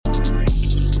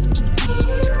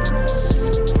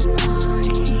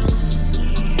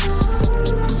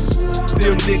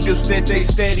niggas that they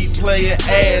steady playing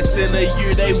ass, in a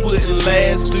year they wouldn't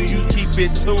last. Do you keep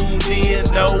it tuned in?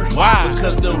 No. Why?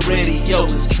 Because the radio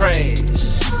is trash,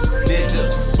 nigga.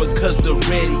 Because the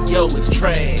radio is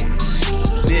trash,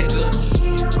 nigga.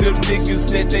 Them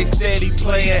niggas that they steady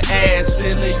playing ass,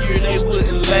 in a year they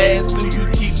wouldn't last. Do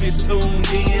you keep it tuned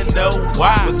in? No.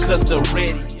 Why? Because the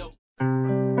radio.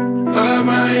 Love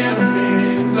my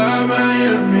enemies, love my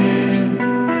enemies.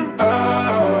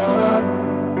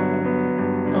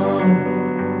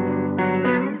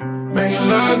 Making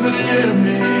love to the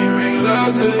enemy, making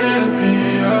love to the enemy.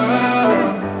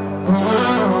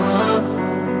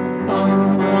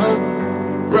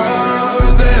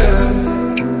 Roses,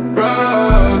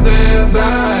 roses,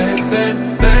 I say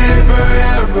they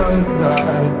forever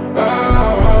die.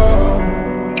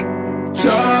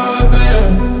 Chosen,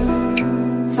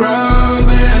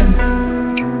 frozen,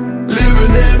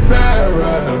 living in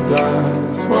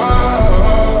paradise.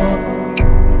 Whoa.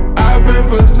 I've been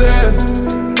possessed.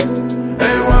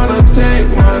 They wanna take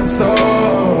my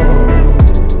soul.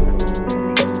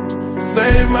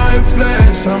 Save my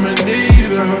flesh, I'm in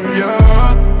need of your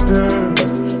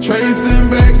tracing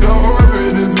back the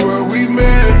orbit is where we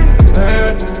met.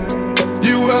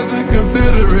 You wasn't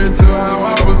considerate to how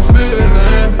I was feeling.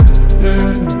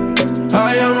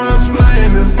 I am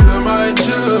explaining this to my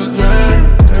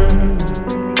children.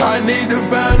 I need to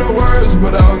find the words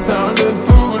without sounding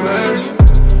foolish.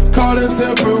 Call it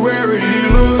temporary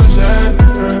illusions.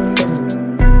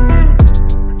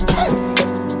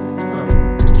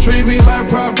 Treat me like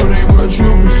property, what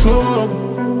you pursue.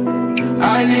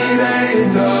 I need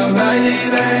angels, I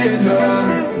need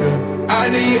angels. I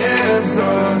need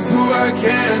answers, who I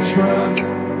can't trust.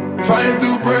 Fighting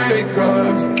through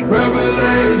breakups,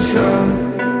 revelation.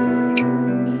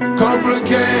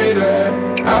 Complicated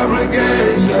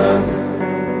obligations.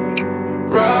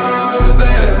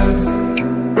 Roses,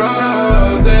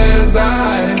 roses,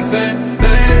 I say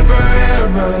they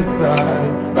forever die.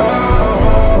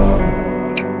 Oh,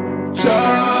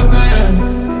 chosen,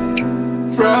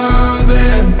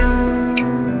 frozen,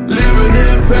 living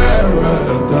in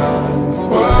paradise.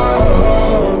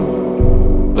 Whoa,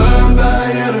 love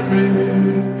thy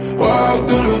enemy. Walk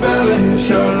through the valley and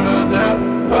shoulder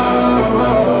down.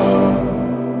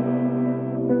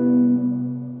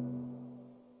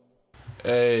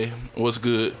 Hey, what's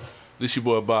good? This your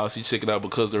boy Boss. You check it out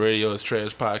Because the Radio is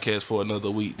Trash podcast for another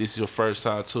week. This is your first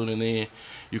time tuning in.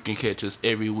 You can catch us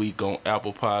every week on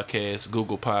Apple Podcasts,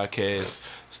 Google Podcasts,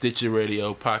 Stitcher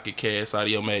Radio, Pocket Cast,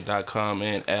 Audiomac.com,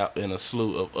 and app, and a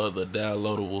slew of other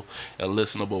downloadable and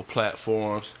listenable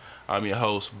platforms. I'm your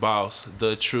host, Boss,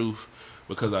 The Truth,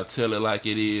 because I tell it like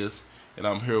it is, and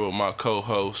I'm here with my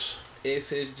co-host,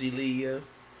 SSG Leah.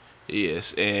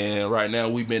 Yes, and right now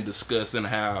we've been discussing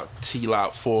how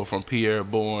T-Lock 4 from Pierre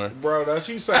Bourne. Bro, don't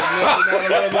you say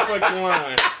nothing out of motherfucking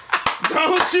line.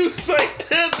 Don't you say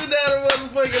nothing out of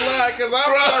motherfucking line, because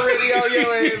I'm already on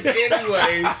your ass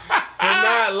anyway for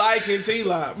not liking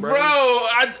T-Lock, bro.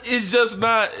 It just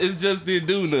didn't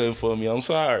do nothing for me. I'm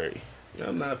sorry.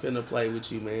 I'm not finna play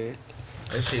with you, man.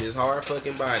 That shit is hard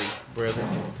fucking body, brother.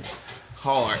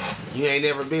 Hard. You ain't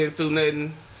never been through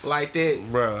nothing like that,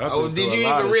 bro. Did you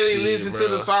even really listen to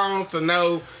the songs to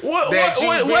know what did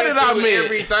I miss?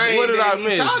 Everything what did I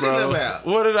miss, bro? About?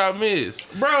 What did I miss,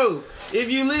 bro? If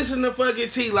you listen to fucking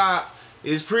T-Lock,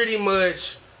 it's pretty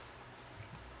much,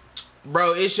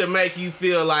 bro. It should make you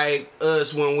feel like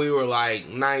us when we were like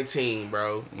 19,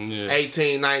 bro. Yeah.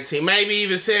 18, 19, maybe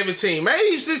even 17, maybe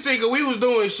even 16, because we was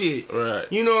doing shit. Right.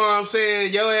 You know what I'm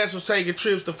saying? Your ass was taking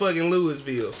trips to fucking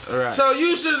Louisville. Right. So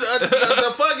you should,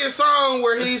 the fucking song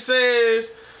where he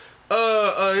says,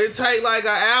 it take like an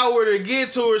hour to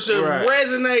get to it should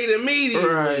resonate immediately.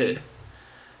 Right.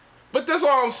 But that's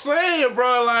what I'm saying,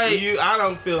 bro. Like, I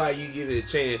don't feel like you give it a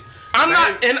chance.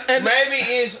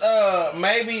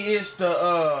 Maybe it's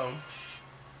the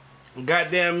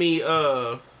goddamn me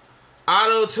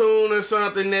auto-tune or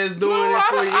something that's doing it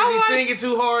for you. Is he singing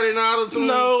too hard in auto-tune?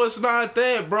 No, it's not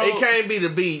that, bro. It can't be the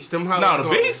beats. Them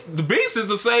hoes the beats is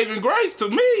the saving grace to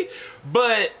me.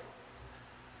 But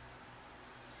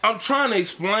I'm trying to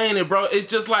explain it, bro. It's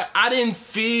just like I didn't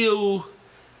feel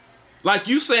like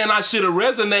you saying I should have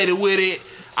resonated with it.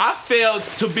 I felt,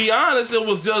 to be honest, it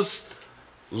was just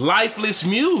lifeless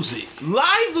music.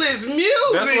 Lifeless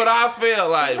music? That's what I felt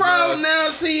like, bro.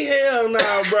 Now see, hell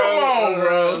no, bro. Come on,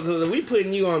 bro. We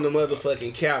putting you on the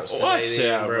motherfucking couch today, Watch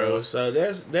out, bro. So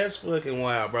that's fucking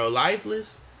wild, bro.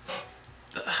 Lifeless?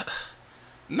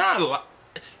 Not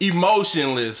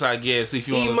emotionless, I guess, if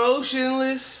you want.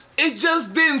 Emotionless? It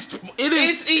just didn't.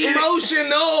 It's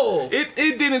emotional.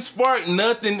 It didn't spark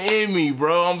nothing in me,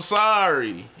 bro. I'm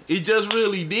sorry. He just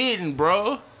really didn't,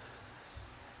 bro.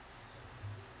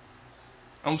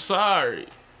 I'm sorry.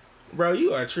 Bro,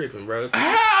 you are tripping, bro.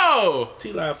 How?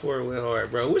 T-Live 4 went hard,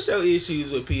 bro. What's your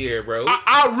issues with Pierre, bro?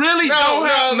 I really don't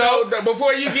have no.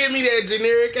 Before you give me that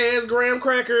generic ass graham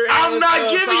cracker, I'm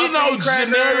not giving you no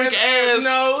generic ass.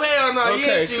 No, hell no. Okay.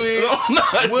 Your issue is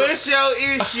what's your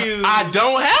issue? I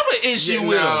don't have an issue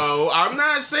with him. No, I'm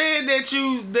not saying that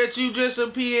you just a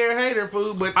Pierre hater,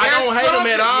 fool. But I don't hate him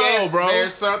at all, bro.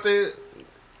 There's something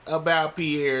about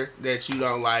Pierre that you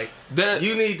don't like. That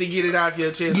you need to get it off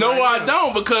your chest. No, right I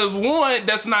don't, because one,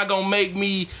 that's not gonna make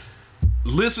me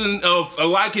listen of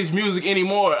like his music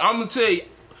anymore. I'm gonna tell you,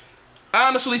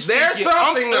 honestly speaking, there's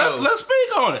something though. Let's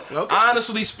speak on it. Okay.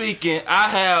 Honestly speaking, I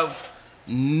have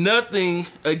nothing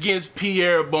against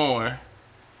Pierre Bourne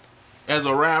as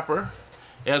a rapper,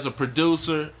 as a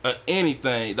producer, or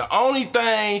anything. The only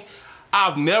thing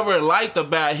I've never liked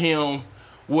about him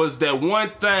was that one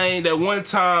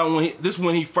time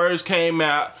when he first came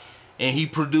out and he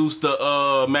produced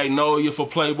the Magnolia for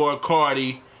Playboi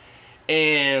Carti,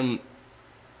 and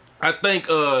I think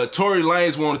Tory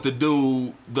Lanez wanted to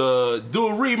do a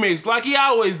remix like he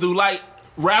always do, like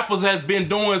rappers has been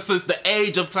doing since the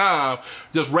age of time,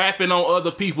 just rapping on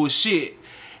other people's shit.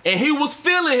 And he was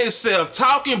feeling himself,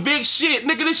 talking big shit.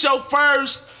 Nigga, this your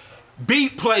first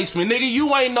beat placement, nigga.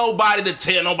 You ain't nobody to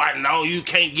tell nobody, no, you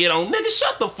can't get on. Nigga,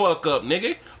 shut the fuck up,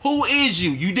 nigga. Who is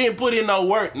you? You didn't put in no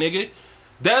work, nigga.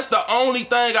 That's the only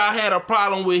thing I had a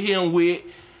problem with him with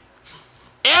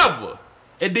ever.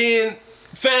 And then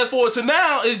fast forward to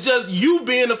now, it's just you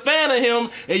being a fan of him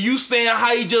and you saying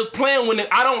how he just playing when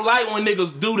I don't like when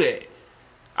niggas do that.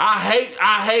 I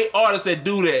hate artists that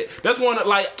do that. That's one that,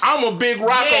 like, I'm a big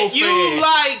Rocco fan. You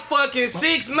like fucking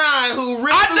 6ix9ine who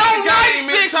ripped I through don't the like game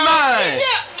 6ix9ine.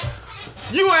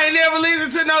 Yeah. You ain't never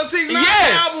listened to no 6ix9ine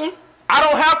Yes. album? I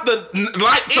don't have to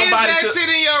like somebody. Is that shit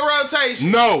in your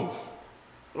rotation? No.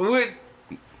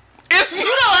 You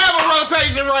don't have a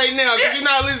rotation right now because you're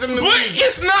not listening to music.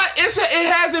 It's not.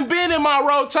 It hasn't been in my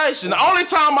rotation. The only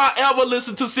time I ever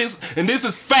listened to and this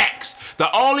is facts. The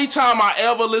only time I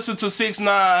ever listened to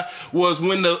 6ix9ine was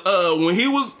when he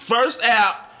was first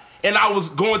out, and I was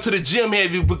going to the gym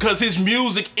heavy because his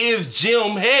music is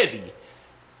gym heavy.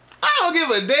 I don't give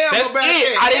a damn That's about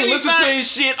it. that. I didn't listen to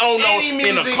his shit in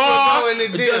the car. In the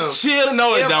gym. Just chill.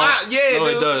 No, it don't.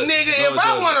 It does. Nigga, if I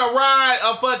doesn't. want to ride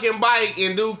a fucking bike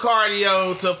and do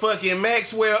cardio to fucking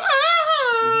Maxwell,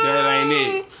 that ain't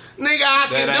it. Nigga, I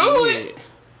can do it.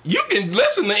 You can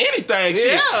listen to anything.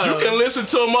 Shit. Yeah. You can listen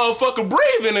to a motherfucker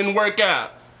breathing and work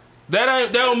out.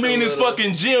 That don't mean it's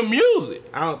fucking gym music.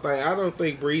 I don't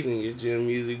think breathing is gym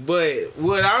music. But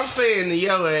what I'm saying to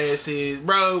your ass is,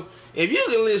 bro, if you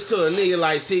can listen to a nigga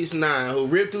like 6ix9ine who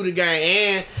ripped through the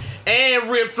game and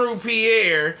ripped through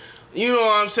Pierre, you know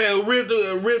what I'm saying, ripped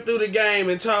through the game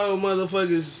and told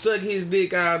motherfuckers suck his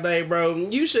dick all day, bro,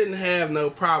 you shouldn't have no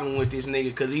problem with this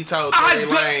nigga because he told Tory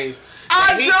Lanez.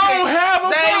 I don't have a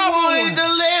they problem. wanted to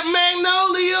let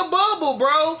Magnolia bubble,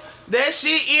 bro. That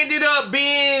shit ended up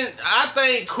being, I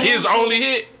think, his only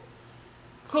hit.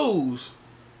 Whose?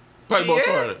 Playboi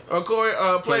Carti. Or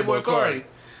Playboi Carti.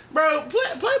 Bro,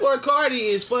 Playboi Carti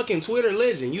is fucking Twitter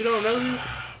legend. You don't know this?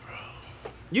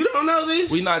 You don't know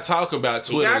this? We not talking about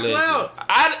Twitter legend. Clout.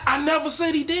 I never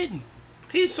said he didn't.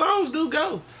 His songs do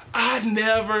go. I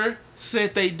never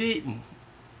said they didn't.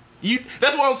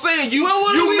 That's what I'm saying. You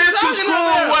you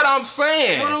misconstruing what I'm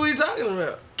saying. What are we talking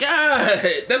about? God,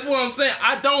 that's what I'm saying.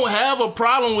 I don't have a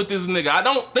problem with this nigga. I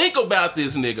don't think about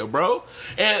this nigga, bro.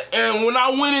 And when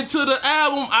I went into the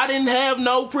album, I didn't have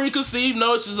no preconceived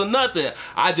notions or nothing.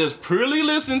 I just purely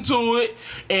listened to it,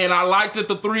 and I liked it,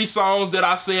 the 3 songs that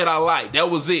I said I liked. That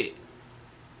was it.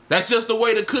 That's just the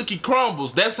way the cookie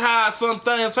crumbles. That's how some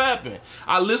things happen.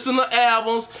 I listen to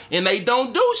albums, and they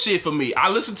don't do shit for me. I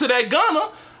listen to that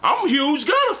Gunna. I'm a huge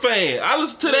Gunna fan. I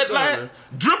listen to that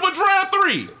Drip or Drown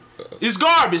 3. It's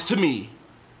garbage to me.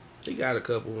 He got a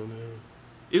couple in there.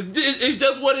 It's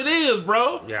just what it is,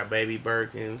 bro. Yeah, Baby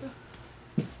Birkin.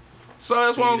 So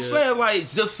that's what I'm saying. Like,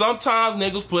 just sometimes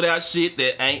niggas put out shit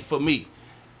that ain't for me.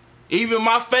 Even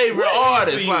my favorite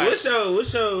artists. Like, what's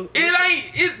your?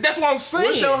 That's what I'm saying.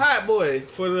 What's your hot boy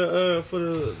for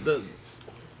the?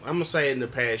 I'm gonna say in the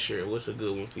past year. What's a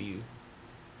good one for you?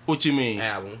 What you mean?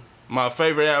 Album. My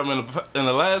favorite album in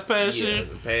the last past year. Yeah,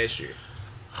 the past year.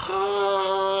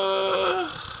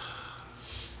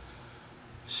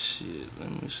 Shit,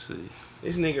 let me see.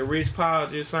 This nigga Rich Paul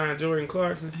just signed Jordan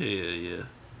Clarkson. Yeah.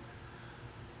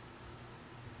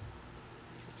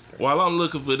 While I'm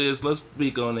looking for this, let's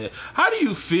speak on that. How do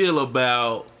you feel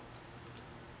about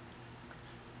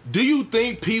do you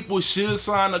think people should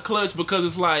sign a Clutch? Because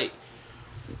it's like,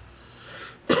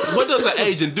 what does an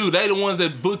agent do? They the ones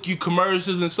that book you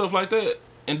commercials and stuff like that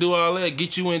and do all that,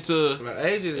 get you into... The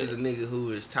agent is the nigga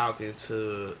who is talking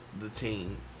to the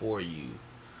team for you.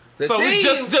 So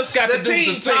it's just got to do the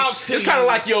team. It's kind of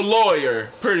like your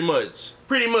lawyer, pretty much.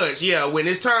 Pretty much, yeah. When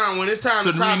it's time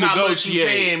to talk how much you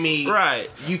paying me, right?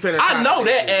 You finna. I know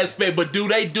that aspect, but do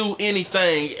they do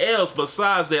anything else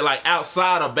besides that? Like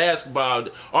outside of basketball,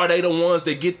 are they the ones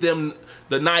that get them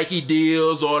the Nike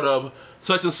deals or the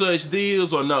such and such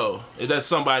deals, or no? Is that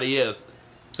somebody else?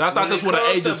 I thought that's what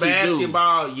an agency do.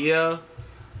 Basketball, yeah.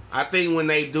 I think when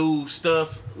they do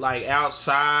stuff like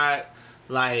outside,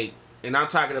 like, and I'm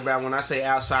talking about when I say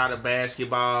outside of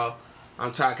basketball,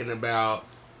 I'm talking about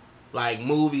like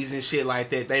movies and shit like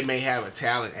that. They may have a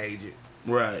talent agent,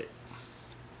 right?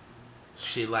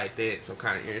 Shit like that, some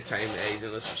kind of entertainment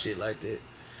agent or some shit like that.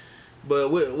 But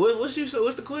what's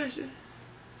the question?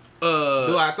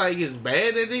 Do I think it's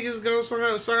bad that niggas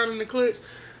gonna sign in the Clutch?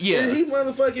 Yeah, he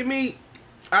motherfucking me.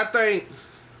 I think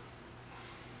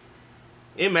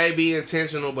it may be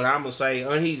intentional, but I'm gonna say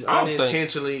he's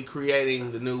unintentionally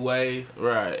creating the new wave.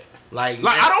 Right. Like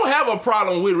I don't have a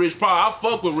problem with Rich Paul. I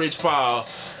fuck with Rich Paul.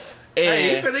 And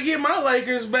hey, he finna get my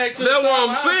Lakers back to that's the top. what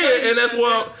I'm saying, and that's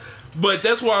what. But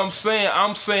that's what I'm saying.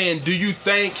 I'm saying, do you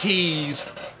think he's,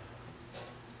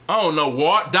 I don't know,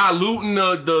 diluting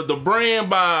the brand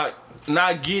by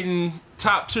not getting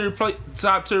top tier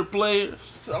players?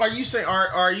 So are you saying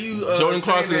are you Jordan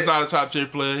Clarkson is not a top tier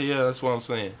player? Yeah, that's what I'm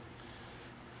saying.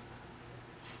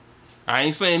 I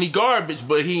ain't saying he garbage,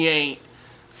 but he ain't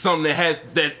something that has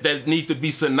that needs to be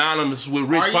synonymous with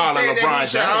Rich Paul and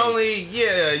LeBron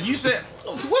James. You said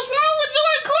what's wrong with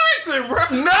Jordan Clarkson, bro?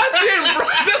 Nothing, bro.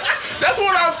 That's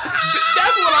what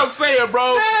I'm saying,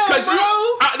 bro. Because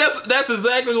that's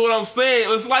exactly what I'm saying.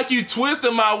 It's like you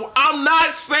twisting my. I'm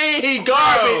not saying he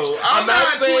garbage. Bro, I'm not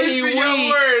saying he weak.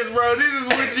 Your words, bro. This is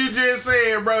what you just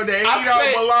said, bro. That he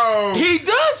don't belong. He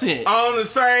doesn't on the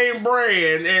same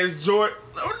brand as Jordan.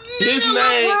 His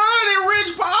name, LeBron and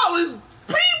Rich Paul is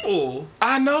people.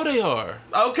 I know they are.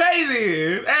 Okay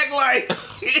then. Act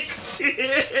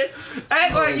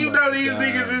like you know these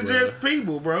niggas is just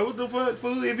people, bro. What the fuck,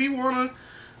 fool? If he wanna,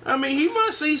 I mean, he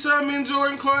must see something in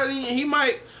Jordan Clarkson. He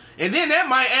might, and then that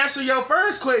might answer your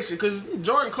first question, cause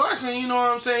Jordan Clarkson, you know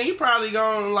what I'm saying? He probably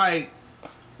gonna like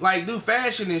do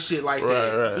fashion and shit like that.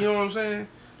 Right. You know what I'm saying?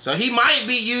 So he might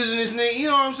be using this nigga. You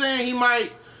know what I'm saying? He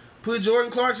might put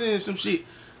Jordan Clarkson in some shit.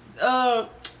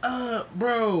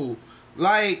 Bro.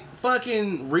 Like,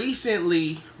 fucking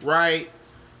recently, right,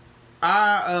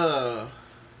 I,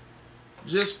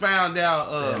 just found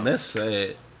out, Man, that's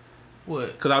sad.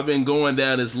 What? Because I've been going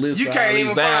down this list. You can't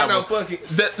even find no fucking...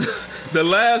 The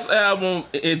last album,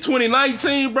 in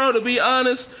 2019, bro, to be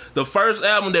honest, the first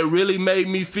album that really made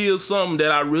me feel something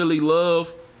that I really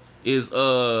love is,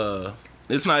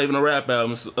 it's not even a rap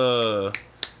album, it's,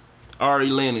 Ari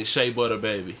Lennox, Shea Butter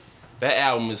Baby. That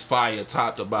album is fire,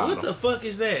 top to bottom. What the fuck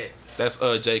is that? That's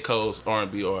J. Cole's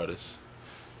R&B artist.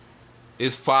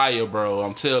 It's fire, bro.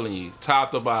 I'm telling you,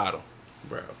 top to bottom,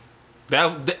 bro.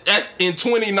 That in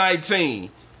 2019.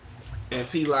 And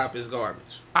T-Lop is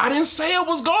garbage. I didn't say it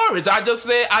was garbage. I just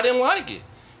said I didn't like it.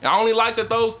 I only liked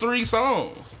those 3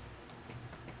 songs.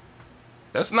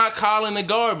 That's not calling it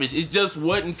garbage. It just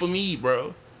wasn't for me,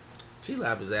 bro.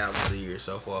 T-Lop is album of the year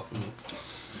so far for me.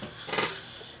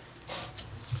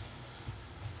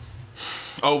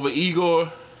 Over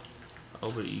Igor.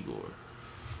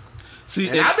 See,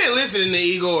 and I've been listening to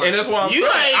Igor, and that's what I'm saying.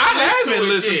 I haven't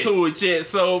listened to it yet,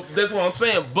 so that's what I'm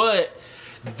saying. But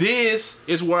this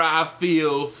is where I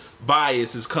feel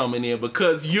bias is coming in,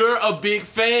 because you're a big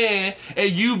fan and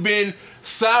you've been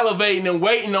salivating and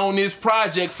waiting on this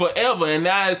project forever, and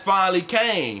now it finally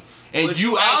came, and but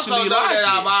you actually also know like that it.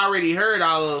 I've already heard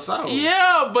all those songs.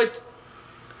 Yeah, but.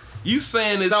 You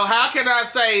saying it's... So how can I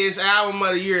say it's album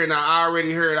of the year and I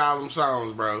already heard all them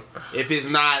songs, bro? If it's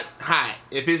not hot.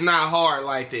 If it's not hard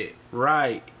like that.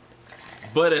 Right.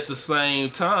 But at the same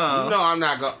time... You know I'm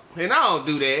not going... And I don't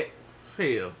do that.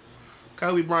 Hell.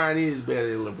 Kobe Bryant is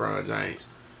better than LeBron James.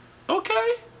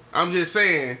 Okay. I'm just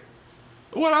saying.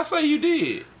 What I say you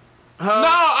did? No,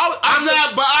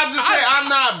 I'm just saying I'm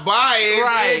not biased.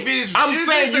 Right. I'm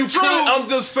saying you could. I'm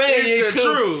just saying it's the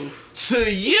truth.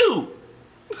 To you.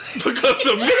 Because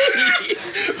to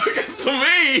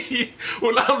me,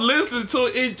 when I'm listening to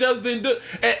it, it just didn't do.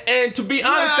 And to be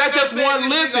honest, that's just one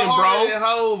listen, bro.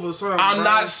 I'm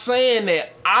not saying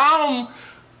that. I'm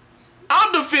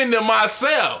defending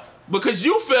myself because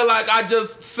you feel like I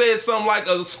just said something like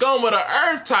a scum of the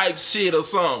earth type shit or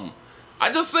something.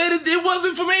 I just said it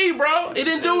wasn't for me, bro. It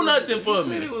didn't do nothing for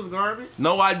me. You said it was garbage.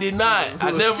 No, I did not.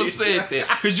 I never said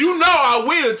that. Because you know I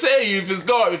will tell you if it's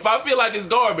garbage. If I feel like it's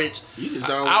garbage, You just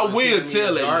don't. I will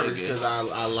tell it. garbage because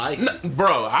I like it.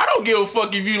 Bro, I don't give a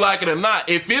fuck if you like it or not.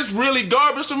 If it's really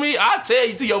garbage to me, I'll tell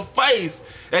you to your face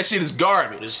that shit is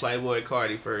garbage. It's Playboy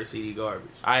Cardi first CD garbage.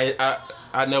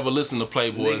 I never listened to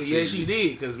Playboy. Nigga, yes, you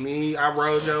did. Because I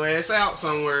rode your ass out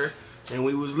somewhere and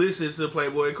we was listening to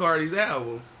Playboy Cardi's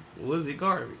album. Was it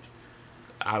garbage?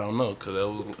 I don't know, cause that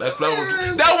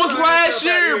was last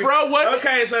year, bro. What?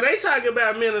 Okay, so they talking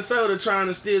about Minnesota trying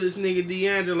to steal this nigga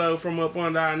D'Angelo from up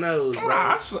under our nose, bro.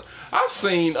 I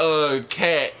seen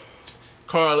Cat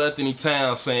Carl Anthony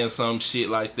Towns saying some shit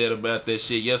like that about that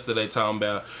shit yesterday, talking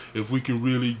about if we can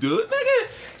really do it,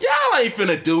 nigga. Y'all ain't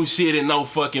finna do shit in no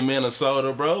fucking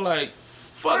Minnesota, bro. Like,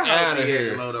 fuck out of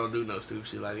here. D'Angelo don't do no stupid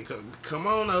shit like that. Come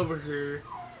on over here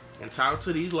and talk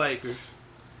to these Lakers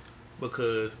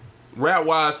because.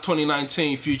 Rap-wise,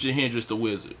 2019, Future Hendrix the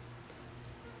Wizard.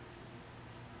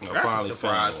 That's a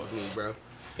surprise for me, bro.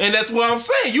 And that's what I'm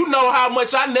saying. You know how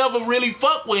much I never really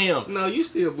fuck with him. No, you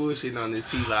still bullshitting on this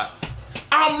T-Lock.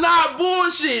 I'm not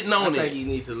bullshitting on it. I think you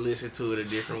need to listen to it a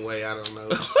different way. I don't know.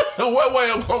 What way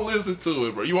I'm gonna listen to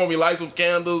it, bro? You want me to light some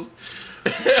candles?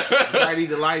 You might need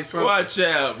to light something. Watch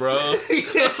out, bro.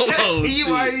 You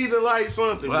might need to light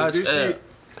something. Watch but this out. shit,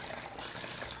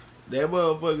 that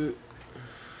motherfucker,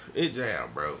 it jam,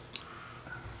 bro.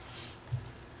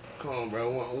 Come on, bro.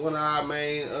 One of our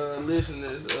main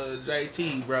listeners,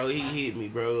 JT, bro, he hit me,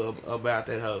 bro, about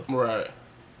that hoe. Right.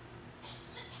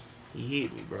 He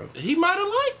hit me, bro. He might have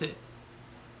liked it.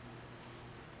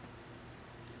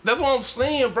 That's what I'm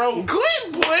saying, bro.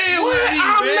 Quit playing with me,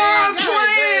 I'm man. not God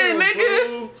playing,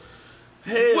 damn, nigga.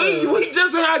 Hell. We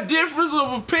just had difference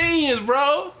of opinions,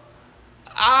 bro.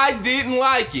 I didn't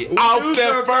like it off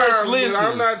that first listen.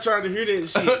 I'm not trying to hear that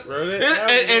shit, bro.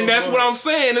 And that's what I'm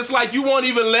saying. It's like you won't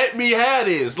even let me have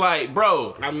this. Like,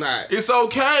 bro, I'm not. It's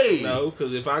okay. No,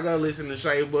 because if I go listen to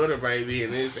Shea Butter, baby,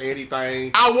 and it's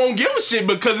anything, I won't give a shit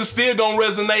because it's still gonna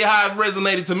resonate how it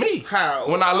resonated to me. How?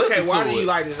 When I listen to it. Why do you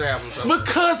like this album so much?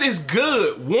 Because it's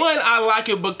good. One, I like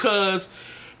it because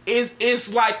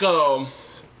it's like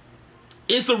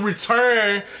it's a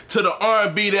return to the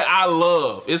R&B that I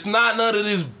love. It's not none of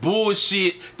this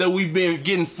bullshit that we've been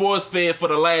getting force-fed for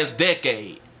the last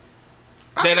decade.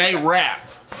 That ain't rap.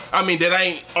 I mean, that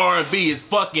ain't R&B. It's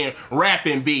fucking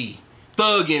rapping B.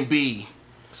 Thugging B.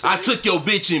 I took your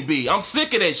bitch and B. I'm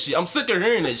sick of that shit. I'm sick of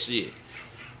hearing that shit.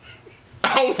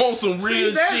 I want some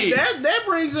real shit. That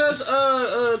brings us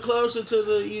closer to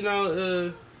the, you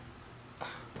know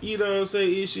what I'm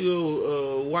saying, issue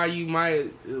of why you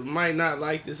might not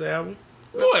like this album.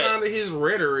 That's kind of his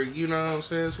rhetoric, you know what I'm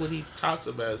saying? It's what he talks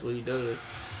about, it's what he does.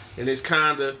 And it's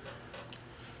kind of,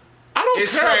 I don't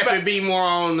it's care trapping be more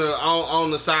on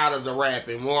the side of the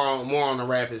rapping, more on the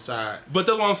rapping side. But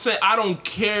that's what I'm saying. I don't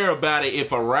care about it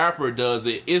if a rapper does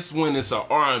it. It's when it's an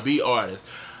R&B artist.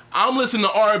 I'm listening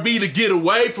to R&B to get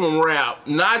away from rap,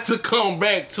 not to come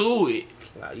back to it.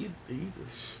 Wow, you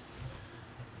just,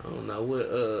 I don't know what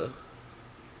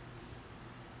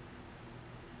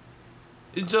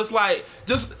It's just like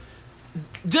just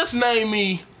name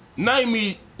me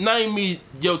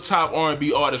your top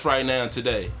R&B artist right now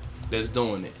today that's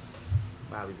doing it.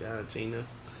 Bobby Valentino.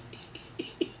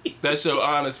 That's your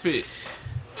honest pick.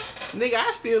 Nigga,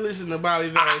 I still listen to Bobby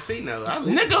Valentino.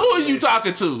 Nigga, who is you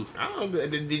talking to?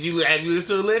 Have you listened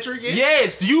to Electric yet?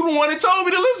 Yes, you the one that told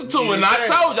me to listen to it. And I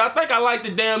exactly. told you, I think I liked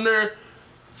it damn near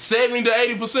 70 to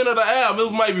 80% of the album.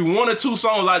 It was maybe one or two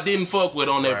songs I didn't fuck with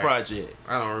on that project.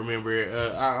 I don't remember it.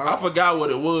 I forgot what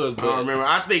it was, but I don't remember.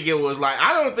 I think it was like,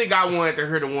 I don't think I wanted to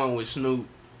hear the one with Snoop.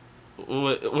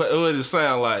 What did it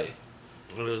sound like?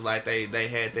 It was like they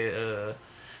had that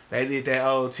they did that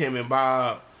old Tim and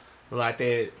Bob, like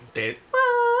that. It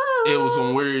was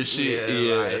some weird shit.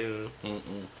 Yeah. Like,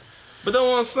 but that's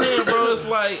what I'm saying, bro. It's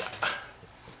like,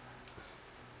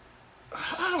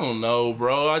 I don't know,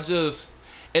 bro.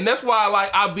 And that's why, like,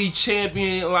 I be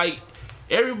championing, like,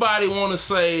 everybody want to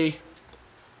say,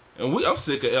 and I'm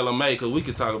sick of LMA because we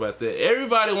can talk about that.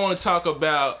 Everybody want to talk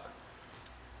about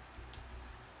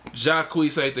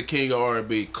Jacquees ain't the king of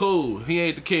R&B. Cool, he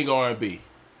ain't the king of R&B.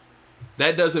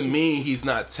 That doesn't mean he's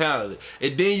not talented.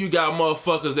 And then you got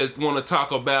motherfuckers that want to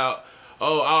talk about,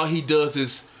 all he does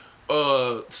is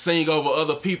sing over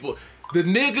other people. The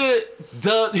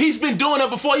nigga he's been doing that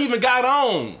before he even got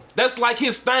on. That's like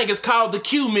his thing. It's called the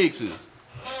Q mixes.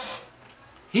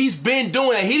 He's been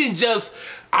doing it. He didn't just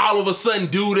all of a sudden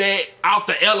do that off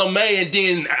the LMA and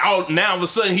then now all of a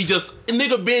sudden he just,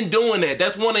 nigga been doing that.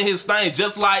 That's one of his things.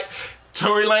 Just like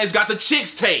Tory Lanez got the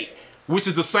Chicks tape. which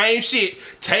is the same shit.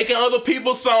 Taking other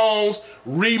people's songs,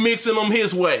 remixing them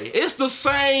his way. It's the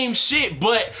same shit,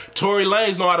 but Tory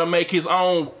Lanez know how to make his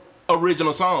own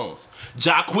original songs.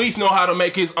 Jacquees know how to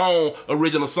make his own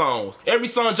original songs. Every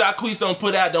song Jacquees don't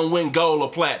put out don't win gold or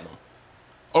platinum.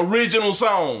 Original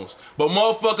songs. But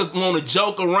motherfuckers want to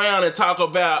joke around and talk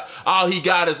about all he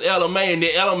got is LMA, and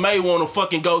then LMA want to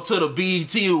fucking go to the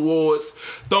BET Awards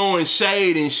throwing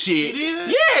shade and shit.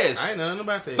 Yes. I ain't nothing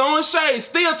about that. Throwing shade.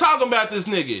 Still talking about this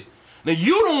nigga. Now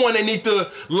you the one that need to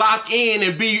lock in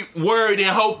and be worried and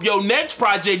hope your next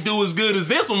project do as good as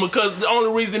this one, because the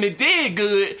only reason it did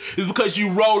good is because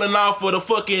you rolling off for the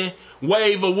fucking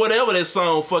wave or whatever that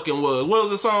song fucking was. What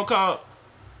was the song called?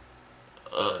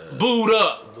 Booed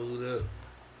Up. Booed Up.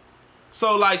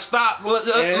 So like stop.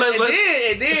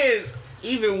 And then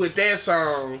even with that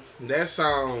song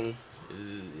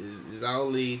is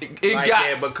only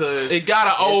that because it got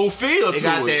an old feel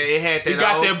to it. It had that. It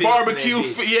got that barbecue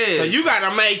feel. Yeah. So you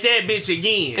gotta make that bitch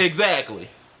again. Exactly.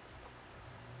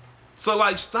 So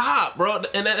like stop, bro,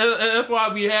 and that's why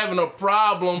we having a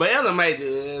problem. But Ella made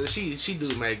she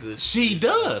do make good. She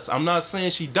does. I'm not saying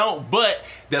she don't, but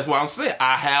that's why I'm saying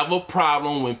I have a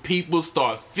problem when people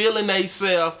start feeling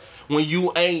themselves when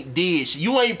you ain't did shit.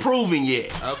 You ain't proven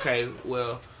yet. Okay,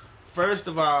 well, first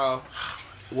of all,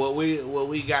 what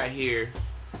we got here,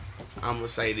 I'm gonna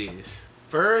say this.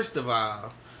 First of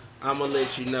all, I'm gonna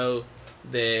let you know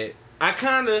that I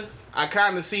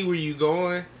kinda see where you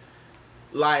going.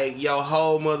 Like your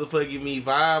whole motherfucking me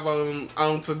vibe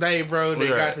on today, bro. That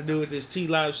got to do with this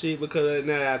T-Lop shit, because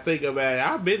now that I think about it,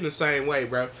 I've been the same way,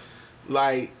 bro.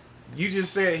 Like you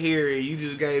just sat here and you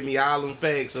just gave me all them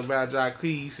facts about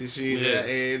Jacquees and shit,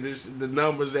 and the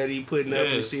numbers that he putting up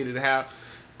and shit, and how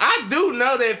I do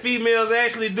know that females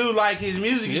actually do like his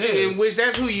music and shit, in which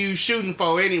that's who you shooting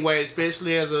for anyway,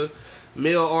 especially as a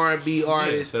male R&B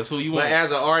artist. Yes, that's who you want. But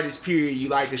as an artist, period, you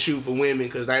like to shoot for women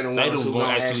because they don't want who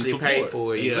gonna actually pay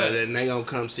for it. Exactly. Yeah, then they gonna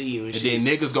come see you and shit. And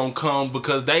then niggas gonna come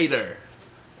because they there.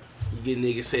 You get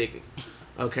niggas second.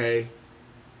 Okay.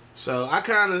 So I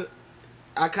kinda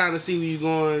see where you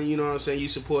going, you know what I'm saying? You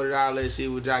supported all that shit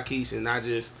with Jacquees, and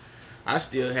I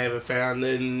still haven't found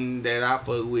nothing that I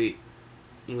fuck with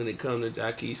when it comes to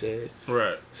Jacquees ass.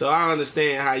 Right. So I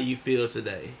understand how you feel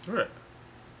today. Right.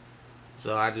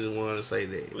 So I just want to say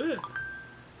that. Yeah.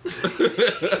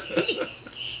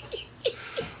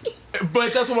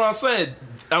 But that's what I'm saying.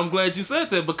 I'm glad you said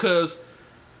that, because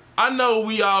I know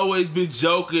we always been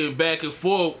joking back and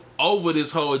forth over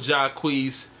this whole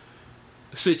Jacquees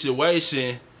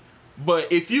situation.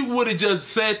 But if you would have just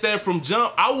said that from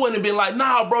jump, I wouldn't have been like,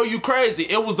 nah, bro, you crazy.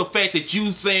 It was the fact that you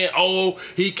saying, oh,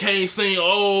 he can't sing,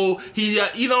 oh, he,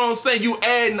 you know what I'm saying? You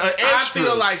adding an extra. I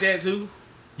feel like that too.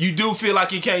 You do feel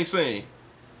like he can't sing?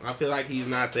 I feel like he's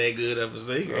not that good of a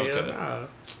singer. Okay. Nah.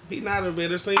 He's not a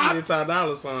better singer than Ty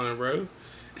Dolla $ign, bro.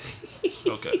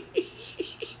 Okay.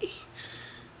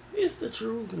 It's the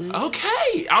truth, man.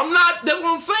 Okay. That's what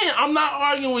I'm saying. I'm not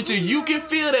arguing with you. You can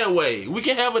feel that way. We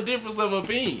can have a difference of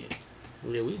opinion.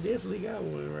 Yeah, we definitely got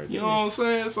one right there. You know what I'm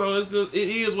saying? So it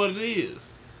is what it is.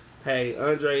 Hey,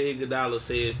 Andre Iguodala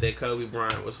says that Kobe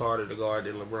Bryant was harder to guard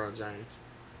than LeBron James.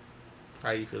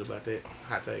 How you feel about that?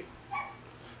 Hot take.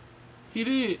 He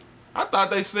did. I thought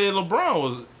they said LeBron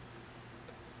was.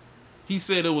 He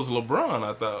said it was LeBron,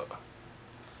 I thought.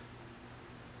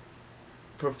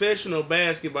 Professional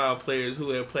basketball players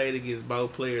who have played against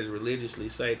both players religiously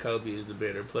say Kobe is the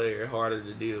better player, harder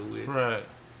to deal with. Right.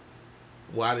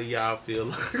 Why do y'all feel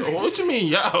like... What you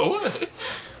mean, y'all? What?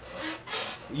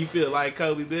 You feel like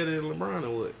Kobe better than LeBron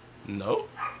or what? No.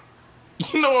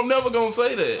 You know I'm never going to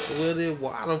say that. Well, then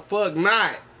why the fuck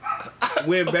not?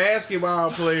 When basketball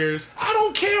players... I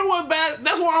don't care what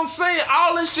that's what I'm saying.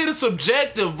 All this shit is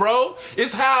subjective, bro.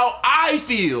 It's how I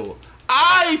feel.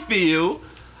 I feel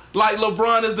like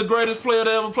LeBron is the greatest player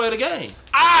to ever play the game.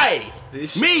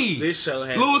 This show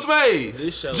has... Louis Mays.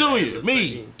 This show Jr.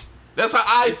 Me. That's how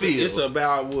I feel. It's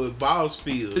about what boss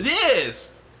feels.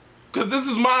 Yes. Because this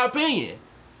is my opinion.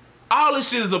 All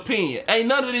this shit is opinion. Ain't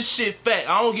none of this shit fact.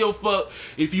 I don't give a fuck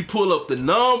if you pull up the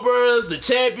numbers, the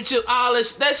championship, all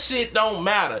that shit don't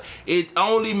matter. It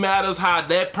only matters how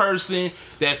that person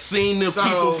that seen the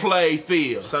people play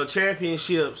feels. So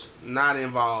championships not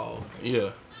involved.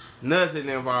 Yeah. Nothing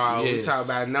involved. Yes. We talk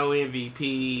about no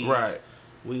MVPs. Right.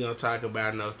 We gonna talk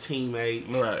about no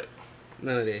teammates. Right.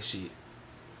 None of that shit.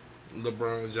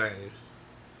 LeBron James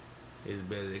is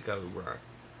better than Kobe Bryant.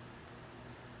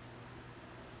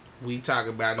 We talk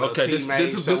about no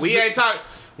teammates. We ain't talking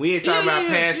about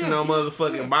passing no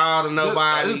motherfucking ball to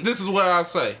nobody. This is what I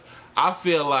say. I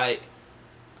feel like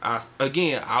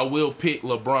I will pick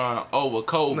LeBron over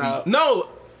Kobe. No,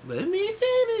 let me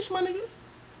finish, my nigga.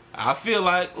 I feel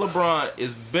like LeBron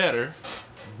is better,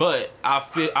 but I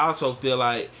also feel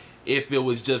like if it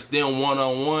was just them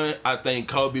one-on-one, I think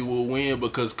Kobe will win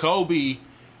because Kobe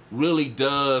really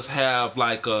does have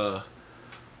like a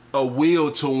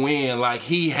will to win. Like,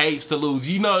 he hates to lose.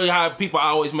 You know how people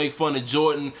always make fun of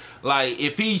Jordan? Like,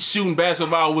 if he's shooting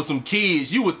basketball with some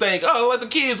kids, you would think, oh, let the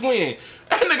kids win.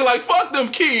 That nigga like, fuck them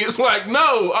kids. Like,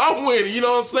 no, I'm winning. You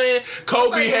know what I'm saying?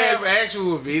 Kobe have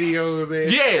actual video of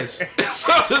that. Yes.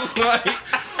 So it's like,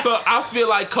 so I feel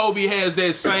like Kobe has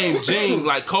that same gene.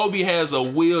 Like, Kobe has a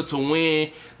will to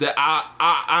win that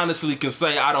I honestly can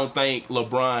say I don't think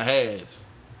LeBron has.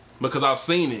 Because I've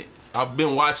seen it. I've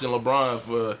been watching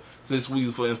LeBron since we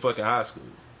was in fucking high school.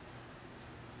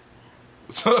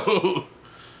 So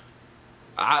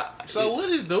what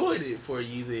is doing it for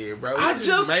you there, bro? What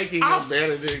is making him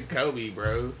better than Kobe,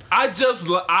 bro?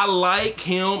 I like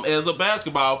him as a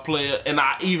basketball player, and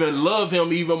I even love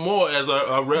him even more as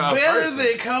a real person. Better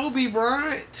than Kobe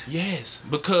Bryant? Yes,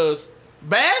 because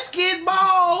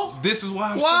basketball. This is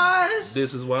why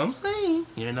I'm saying.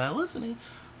 You're not listening.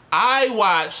 I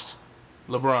watched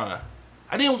LeBron.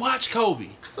 I didn't watch Kobe.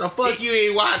 The fuck you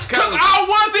ain't watch Kobe? Cause I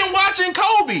wasn't watching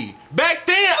Kobe. Back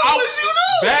then,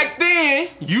 Back then,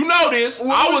 you know this.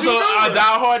 I was a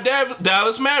diehard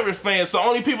Dallas Mavericks fan. So the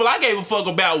only people I gave a fuck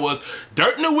about was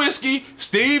Dirk Nowitzki,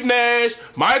 Steve Nash,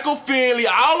 Michael Finley,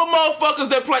 all the motherfuckers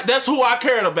that played. That's who I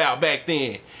cared about back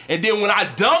then. And then when I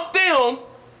dumped them,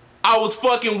 I was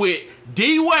fucking with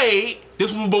D Wade.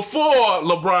 This was before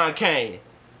LeBron came.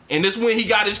 And this when he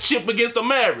got his chip against the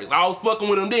Mavericks. I was fucking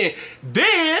with him then.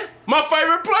 Then, my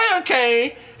favorite player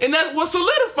came, and that's what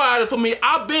solidified it for me.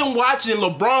 I've been watching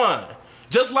LeBron.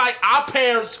 Just like our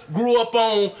parents grew up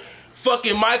on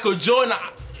fucking Michael Jordan.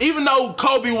 Even though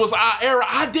Kobe was our era,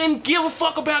 I didn't give a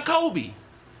fuck about Kobe.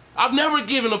 I've never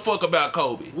given a fuck about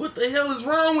Kobe. What the hell is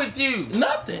wrong with you?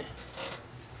 Nothing.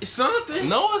 It's something.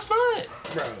 No, it's not.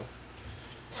 Bro.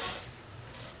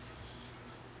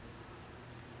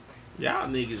 Y'all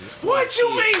niggas is what you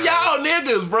mean, bro. Y'all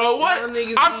niggas, bro? What?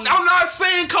 I'm not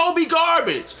saying Kobe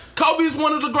garbage. Kobe's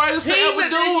one of the greatest to ever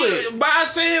do it. By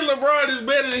saying LeBron is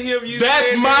better than him,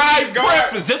 that's my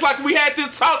preference. Just like we had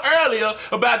this talk earlier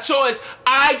about choice.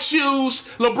 I choose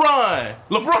LeBron.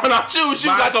 I choose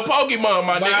you like a Pokemon,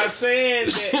 my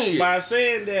nigga. By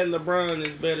saying that LeBron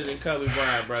is better than Kobe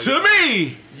Bryant, bro. To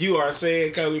me, you are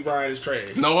saying Kobe Bryant is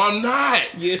trash. No, I'm not.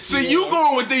 Yes, see, you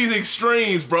going with these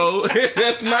extremes, bro.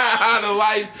 That's not how the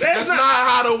life. That's not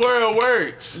how the world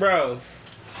works, bro.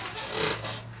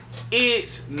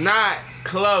 It's not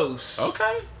close.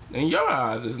 Okay. In your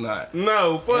eyes, it's not.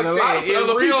 No, fuck that.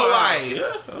 In real life.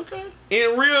 Yeah, okay.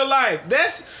 In real life.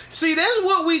 That's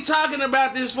what we talking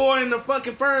about this for in the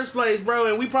fucking first place, bro.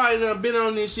 And we probably done been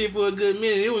on this shit for a good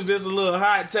minute. It was just a little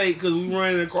hot take because we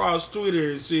running across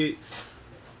Twitter and shit.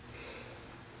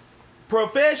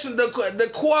 The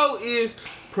quote is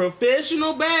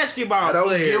professional basketball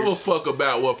players. I don't give a fuck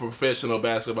about what professional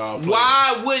basketball players.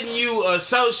 Why wouldn't you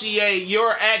associate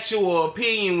your actual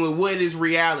opinion with what is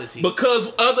reality?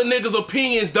 Because other niggas'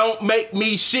 opinions don't make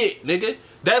me shit, nigga.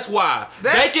 That's why.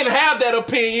 They can have that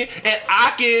opinion and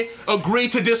I can agree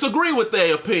to disagree with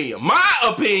their opinion. My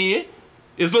opinion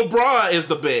is LeBron is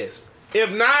the best. If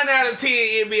 9 out of 10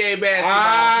 NBA basketball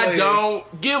I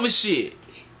don't give a shit.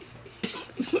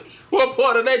 What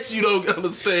part of that you don't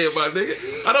understand, my nigga?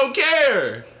 I don't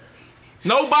care.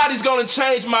 Nobody's gonna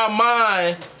change my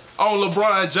mind on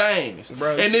LeBron James.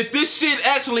 Bro. And if this shit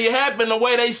actually happened the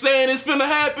way they saying it's finna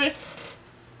happen,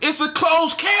 it's a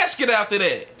closed casket after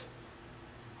that.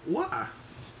 Why?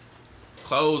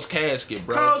 Closed casket,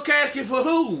 bro. Closed casket for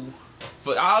who?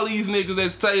 For all these niggas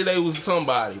that say they was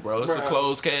somebody, bro. It's a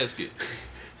closed casket.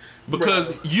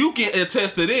 Because you can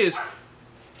attest to this.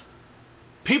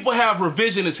 People have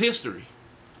revisionist history.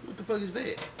 What the fuck is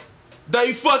that?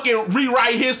 They fucking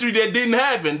rewrite history that didn't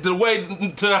happen the way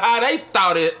to how they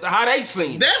thought it, how they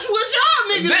seen it. That's what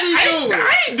y'all niggas be doing.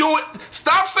 I ain't doing.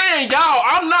 Stop saying y'all.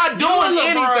 I'm not doing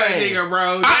anything, nigga,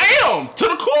 bro. I am to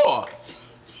the core.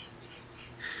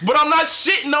 But I'm not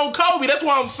shitting on Kobe. That's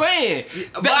what I'm saying.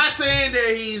 By saying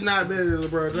that he's not better than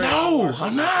LeBron James. No,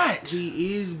 I'm not.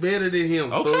 He is better than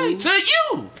him. Okay, to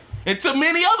you. And to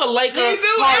many other Lakers.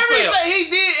 He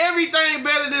did everything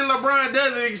better than LeBron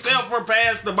does it except for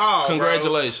pass the ball.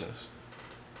 Congratulations.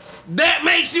 Bro. That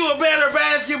makes you a better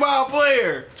basketball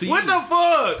player. What the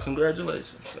fuck?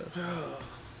 Congratulations.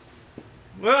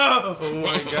 Oh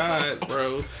my God,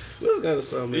 bro. Let's go to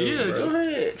something else. Yeah, bro. go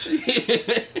ahead.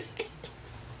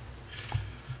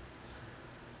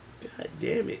 God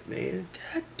damn it, man.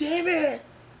 God damn it.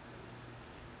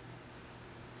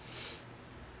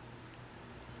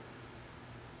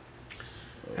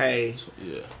 Hey.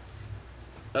 Yeah.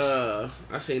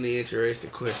 I seen an interesting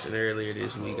question earlier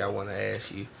this week. I want to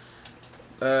ask you.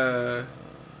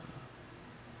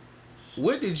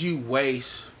 What did you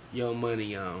waste your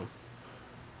money on?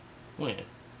 When?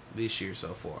 This year so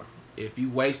far. If you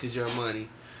wasted your money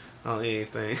on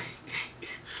anything.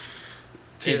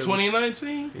 In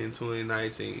 2019? In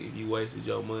 2019, if you wasted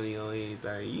your money on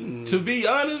anything, you can, To be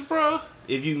honest, bro,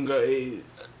 if you can go,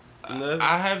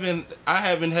 I haven't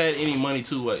had any money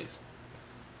to waste.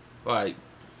 Like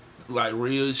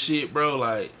real shit, bro.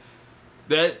 Like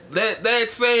that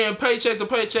saying paycheck to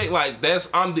paycheck, like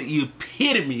I'm the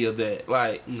epitome of that.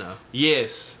 Like, no,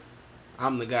 yes,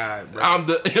 I'm the guy, bro. I'm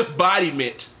the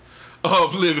embodiment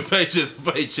of living paycheck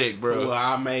to paycheck, bro. Well,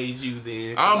 I made you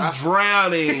then. I'm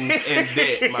drowning in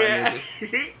debt, my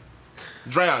nigga.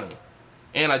 Drowning.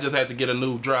 And I just had to get a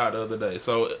new dryer the other day,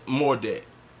 so more debt.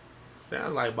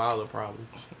 Sounds like baller problem.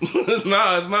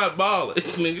 Nah, it's not baller,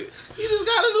 nigga. You just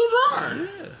got a new dryer.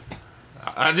 Yeah.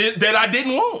 I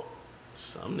didn't want.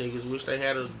 Some niggas wish they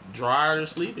had a dryer to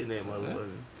sleep in that motherfucker.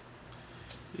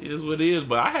 It is what it is,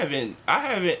 but I haven't.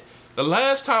 The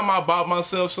last time I bought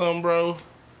myself something, bro.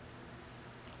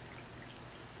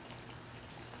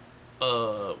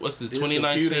 What's this?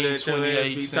 2019,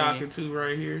 2018. Be talking to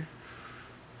right here.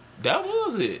 That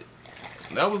was it.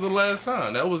 That was the last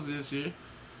time. That was this year.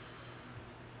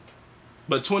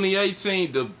 But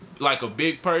 2018, a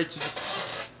big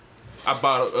purchase. I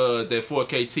bought that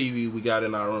 4K TV we got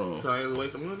in our room. So I had to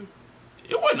waste some money?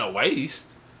 It wasn't a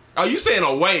waste. Oh, you saying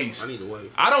a waste? I need a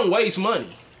waste. I don't waste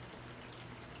money.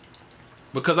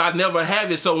 Because I never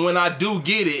have it, so when I do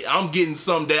get it, I'm getting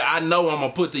something that I know I'm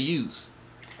gonna put to use.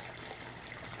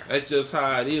 That's just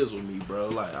how it is with me, bro.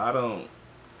 Like I don't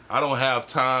have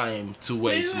time to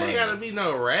waste money. Ain't gotta be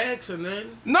no racks or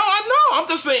nothing. No, I know. I'm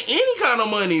just saying any kind of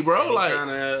money, bro. Any like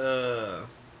kind of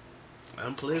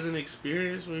unpleasant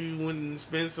experience where you wouldn't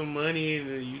spend some money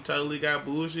and you totally got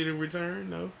bullshit in return.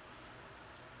 No.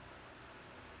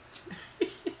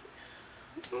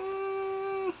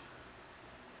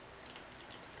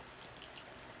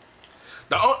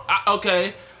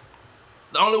 Okay.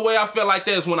 The only way I felt like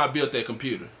that is when I built that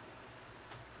computer.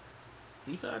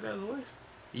 You feel like that was a waste?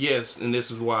 Yes, and this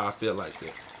is why I feel like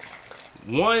that.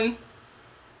 One,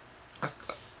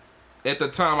 at the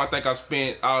time, I think I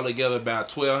spent all together about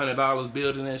 $1,200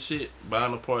 building that shit,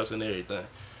 buying the parts and everything.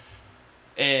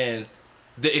 And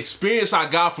the experience I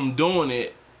got from doing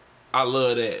it, I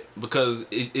love that because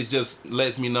it just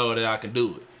lets me know that I can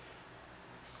do it.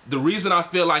 The reason I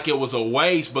feel like it was a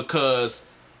waste because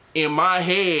in my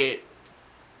head,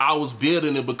 I was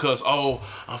building it because, I'm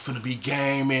finna be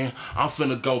gaming. I'm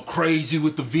finna go crazy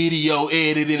with the video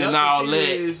editing and all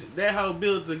that. That hoe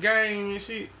built the game and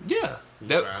shit? Yeah.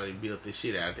 You probably built the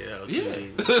shit out there. Yeah.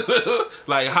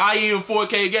 Like high-end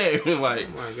 4K gaming. Like,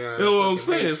 oh my God, you know what I'm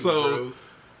saying? So,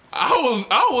 I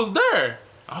was there.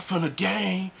 I'm finna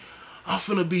game. I'm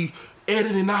finna be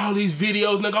editing all these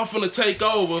videos. Nigga, I'm finna take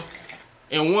over.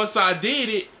 And once I did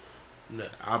it,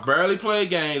 I barely played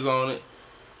games on it.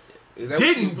 Is that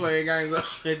what you playing games on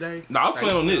that day? No, I was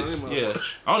playing on this. Yeah.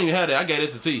 I don't even have that. I gave it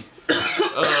to T.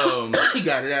 He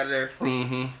got it out of there.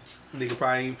 Mm-hmm. Nigga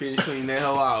probably ain't finished cleaning that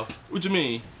hoe off. What you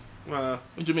mean? What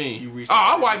you mean? You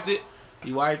I wiped it.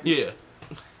 You wiped it? Yeah.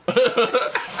 I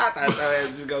thought your ass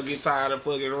just gonna get tired of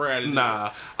fucking around.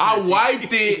 Nah. I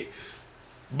wiped it,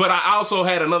 but I also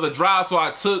had another drive, so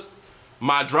I took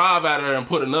my drive out of there and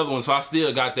put another one, so I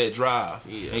still got that drive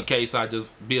in case I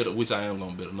just build it, which I am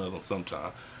gonna build another one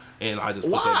sometime. And I just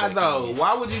put that back though? in.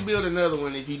 Why would you build another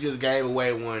one if you just gave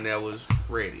away one that was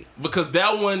ready? Because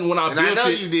that one, when I built it, I know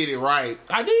you did it right.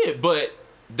 I did, but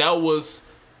that was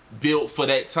built for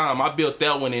that time. I built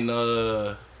that one in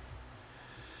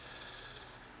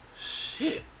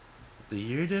shit. The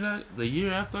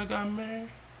year after I got married,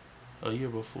 or a year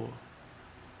before.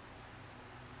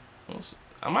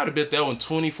 I might have built that one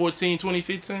 2014,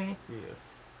 2015. Yeah.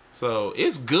 So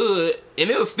it's good,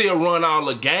 and it'll still run all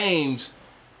the games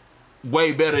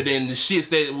way better than the shits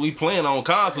that we playing on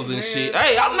consoles and shit.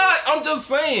 Hey, I'm just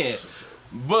saying.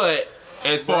 But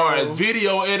as far as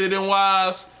video editing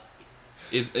wise,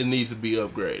 it needs to be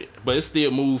upgraded. But it still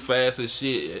moves fast as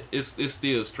shit. It's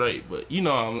still straight. But you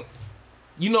know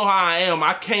how I am.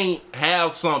 I can't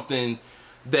have something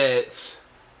that's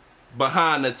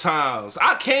behind the times.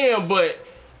 I can, but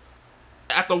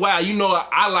after a while,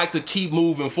 I like to keep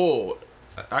moving forward.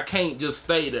 I can't just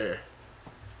stay there.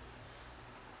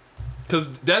 Cause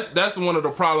that's one of the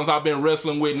problems I've been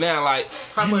wrestling with now. Like,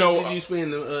 how much did you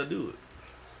spend to do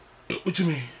it? What you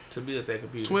mean? To build that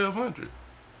computer? $1,200.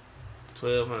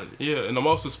 $1,200. Yeah, and the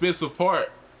most expensive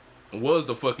part was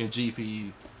the fucking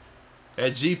GPU.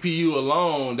 That GPU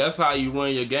alone, that's how you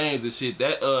run your games and shit.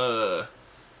 That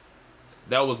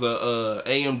was a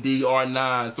AMD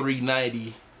R9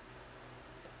 390,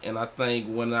 and I think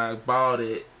when I bought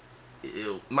it,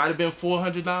 it might have been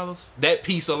 $400. That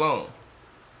piece alone.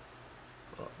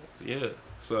 Yeah.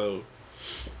 So,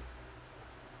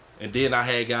 and then I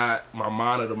had got my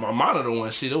monitor. My monitor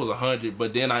one shit, it was $100,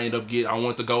 but then I ended up I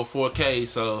wanted to go 4K,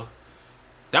 so.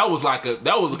 That was a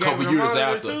couple years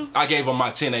after. Too? I gave him my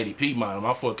 1080p monitor.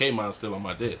 My 4K monitor's still on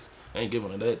my desk. I ain't giving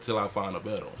her that till I find a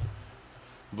better one.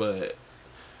 But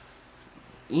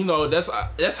you know, that's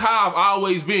how I've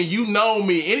always been. You know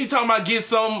me. Anytime I get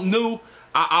something new,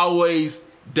 I always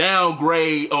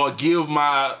downgrade or give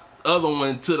my other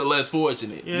one to the less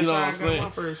fortunate. Yeah, you know what I'm saying? My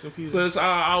first computer. So that's how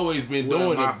I always been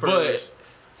doing it. But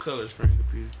color screen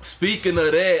computer. Speaking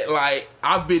of that, like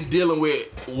I've been dealing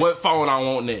with what phone I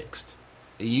want next.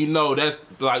 You know that's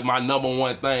like my number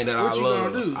one thing that what I you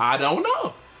love. Gonna do? I don't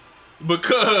know.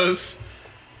 Because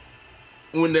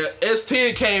when the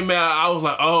S10 came out, I was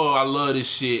like, oh, I love this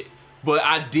shit. But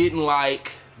I didn't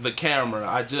like the camera.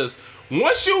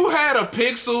 Once you had a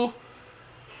Pixel,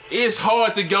 it's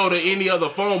hard to go to any other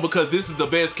phone because this is the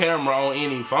best camera on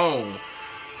any phone.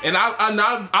 And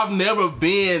I've never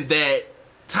been that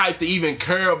type to even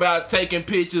care about taking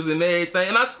pictures and everything.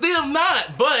 And I still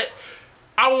not, but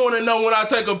I want to know when I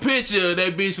take a picture,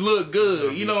 that bitch look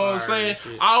good. You know what I'm saying?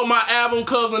 All my album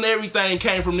covers and everything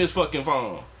came from this fucking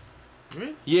phone.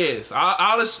 Really? Yes.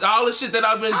 All the shit that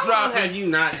I've been dropping. How long have you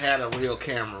not had a real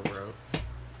camera, bro?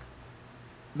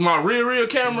 My real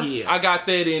camera? Yeah. I got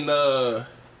that in, what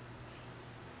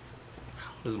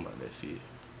is my nephew?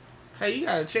 Hey, you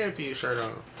got a champion shirt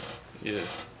on. Yeah.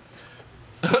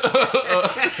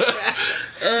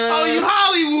 Oh, you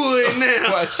Hollywood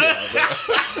now. Watch out,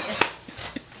 bro.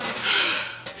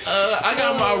 I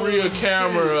got my real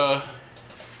camera,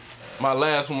 my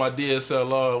last one, my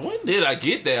DSLR. When did I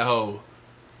get that hoe?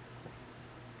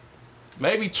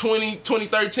 Maybe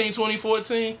 2013,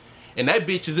 2014. And that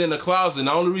bitch is in the closet. And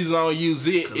the only reason I don't use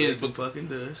it is because fucking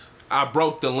dust. I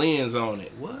broke the lens on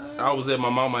it. What? I was at my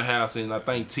mama's house and I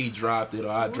think T dropped it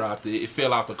or I dropped it. It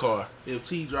fell out the car. If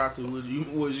T dropped it, was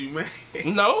you mad?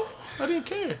 No, I didn't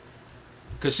care.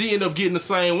 Cause she ended up getting the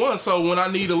same one, so when I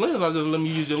need a lens, I just let me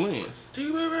use your lens.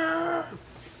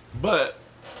 But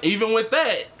even with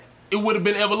that, it would have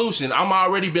been evolution. I'm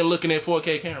already been looking at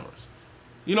 4K cameras.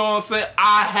 You know what I'm saying?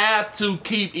 I have to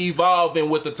keep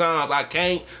evolving with the times. I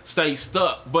can't stay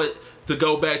stuck. But to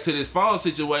go back to this phone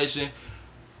situation,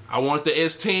 I wanted the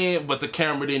S10, but the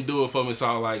camera didn't do it for me, so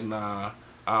I was like, nah,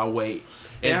 I'll wait.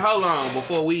 And hold on,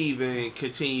 before we even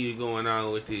continue going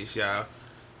on with this, y'all.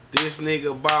 This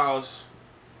nigga boss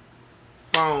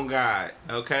phone guy,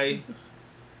 okay?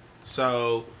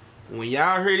 So when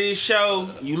y'all hear this show,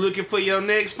 you looking for your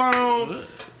next phone,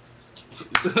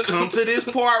 come to this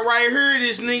part right here,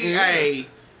 this nigga, hey,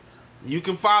 you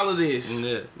can follow this.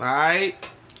 Yeah. Alright?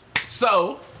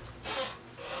 So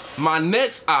my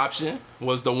next option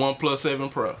was the OnePlus 7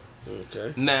 Pro.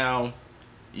 Okay. Now,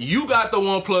 you got the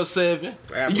OnePlus 7,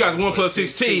 you got the OnePlus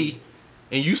 6T,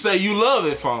 and you say you love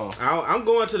it phone. I'm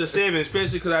going to the 7,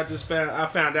 especially because I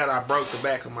found out I broke the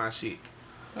back of my shit.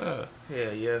 Hell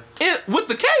yeah. With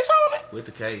the case on it? With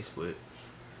the case, but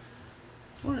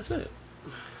where is it?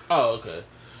 Oh, okay.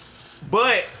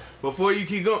 But before you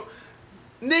keep going,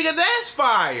 nigga, that's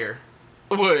fire.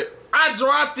 What? I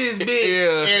dropped this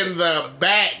bitch and the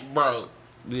back broke.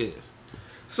 Yes.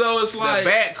 So it's like the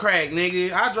back crack,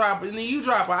 nigga. I drop it, and then you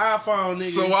drop an iPhone, nigga.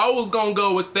 So I was gonna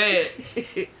go with that.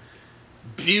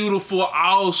 Beautiful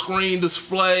all screen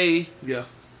display. Yeah.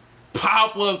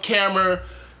 Pop up camera.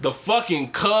 The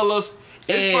fucking colors.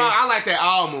 It's fire. I like that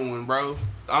almond one, bro.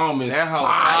 Almond. That whole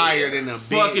fire than a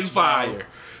bitch, fucking fire. Bro.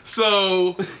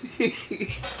 So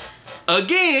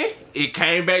again, it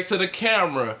came back to the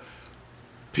camera.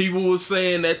 People were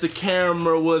saying that the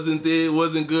camera wasn't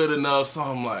good enough, so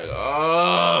I'm like,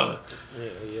 oh.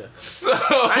 Yeah. So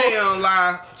I ain't gonna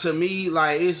lie, to me,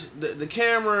 like it's the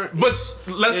camera. But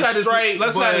let's have this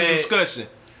discussion.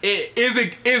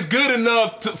 It's good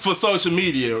enough for social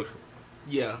media.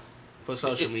 Yeah, for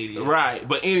social media. Right,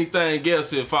 but anything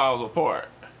else, it falls apart.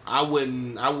 I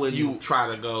wouldn't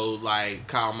try to go like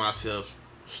call myself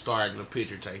starting a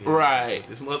picture taking. Right.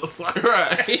 This motherfucker.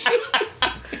 Right.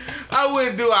 I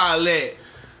wouldn't do all that.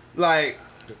 Like,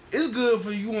 it's good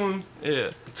for you want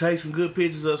take some good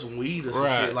pictures of some weed or some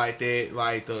shit like that.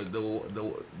 Like the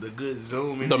good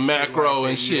zoom in. The macro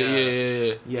and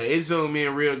shit. Yeah, it zoom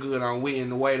in real good on weed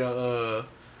and the way the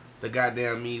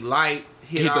goddamn light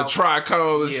hit the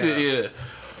tricone and shit. Yeah.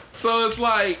 So it's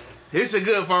like It's a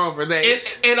good phone for that.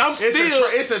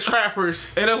 It's a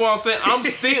trapper's. And that's what I'm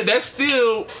saying. That's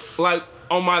still like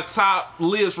on my top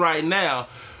list right now.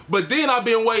 But then I've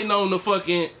been waiting on the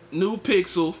fucking new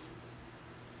Pixel,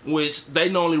 which they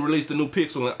normally release the new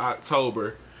Pixel in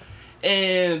October.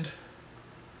 And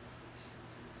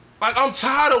like I'm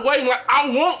tired of waiting. Like I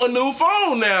want a new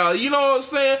phone now. You know what I'm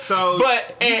saying? So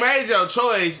you made your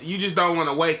choice. You just don't want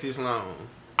to wait this long.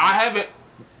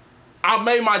 I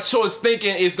made my choice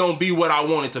thinking it's gonna be what I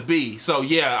want it to be. So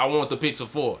yeah, I want the Pixel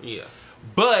 4. Yeah.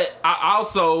 But I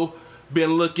also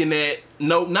been looking at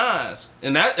Note 9s.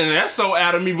 And that's so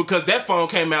out of me because that phone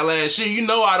came out last year. You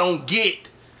know I don't get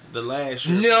the last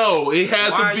year. No, it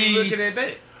has Why to be. Are you looking at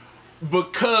that?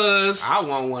 Because I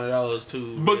want one of those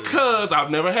too. Really. Because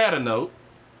I've never had a Note.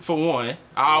 For one,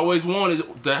 I always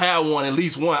wanted to have one, at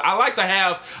least one. I like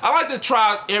to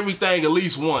try everything at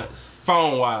least once,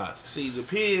 phone wise. See, the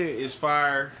pen is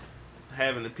fire.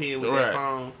 Having the pen with that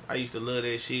phone, I used to love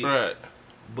that shit. Right.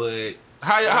 But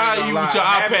how you with your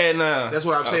iPad now? That's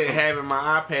what I'm saying. Having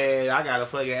my iPad, I got a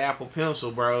fucking Apple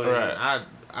Pencil, bro. And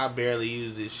I barely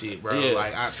use this shit, bro. Yeah.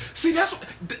 Like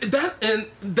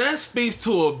that speaks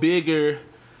to a bigger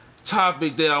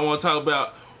topic that I want to talk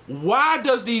about. Why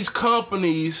does these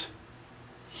companies,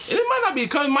 and it might not be a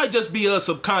company, it might just be us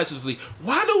subconsciously,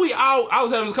 why do we all, I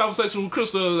was having this conversation with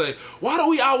Chris the other day, why do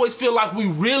we always feel like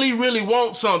we really, really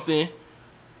want something,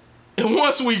 and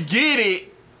once we get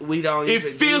it, we don't it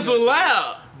fizzles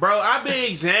out? Bro, I've been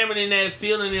examining that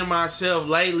feeling in myself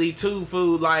lately too,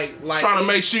 food. Like trying to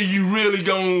make sure you really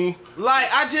gon'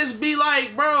 like, I just be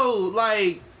like, bro,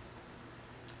 like,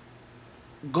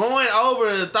 going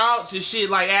over the thoughts and shit,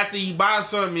 like after you buy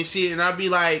something and shit, and I be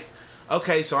like,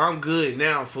 okay, so I'm good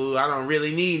now, fool. I don't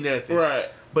really need nothing. Right.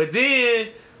 But then,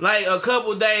 like a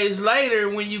couple days later,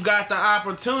 when you got the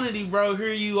opportunity, bro,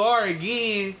 here you are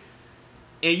again,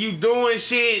 and you doing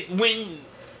shit when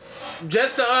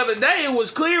just the other day it was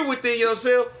clear within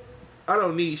yourself, I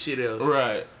don't need shit else.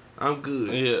 Right. I'm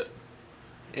good. Yeah.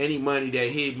 Any money that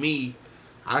hit me,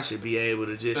 I should be able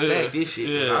to just stack this shit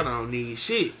because I don't need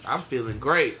shit. I'm feeling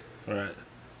great. Right.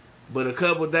 But a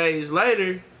couple days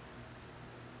later,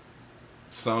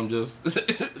 some just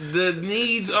the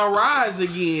needs arise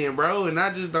again, bro. And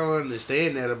I just don't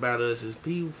understand that about us as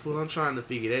people. I'm trying to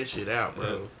figure that shit out,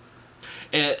 bro.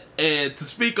 Yeah. And to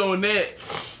speak on that,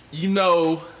 you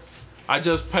know, I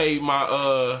just paid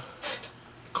my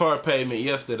car payment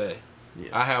yesterday.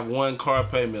 Yeah. I have one car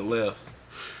payment left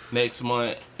next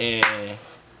month, and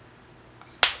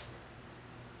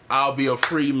I'll be a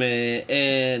free man.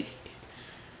 And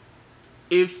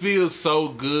it feels so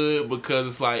good because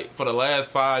it's like for the last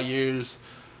 5 years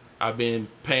I've been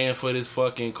paying for this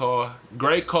fucking car.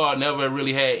 Great car, never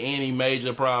really had any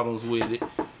major problems with it.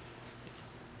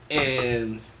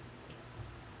 And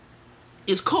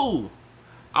it's cool.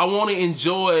 I want to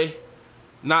enjoy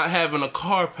not having a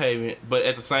car payment, but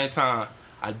at the same time,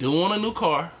 I do want a new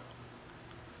car.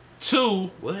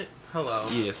 2. What? Hello.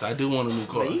 Yes, I do want a new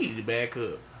car. Man, you need to back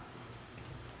up.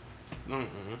 Now,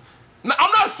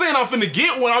 I'm not saying I'm finna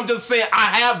get one. I'm just saying I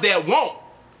have that want.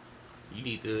 So you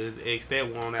need to X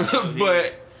that one out.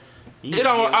 But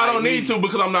I don't need to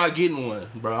because I'm not getting one,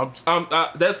 bro.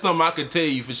 That's something I can tell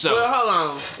you for sure. Well, hold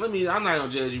on. I'm not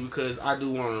gonna judge you because I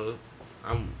do want to.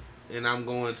 I'm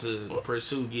going to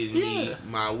pursue getting me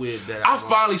my whip that I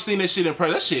finally seen that shit in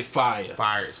person. That shit fire.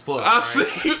 Fire as fuck. I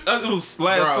see. It was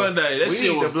last Sunday. That shit was fire.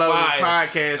 We need to blow this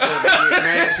podcast up and get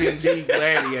Mansion G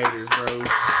Gladiators, bro.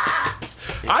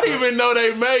 I didn't even know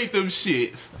they made them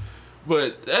shits.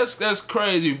 But that's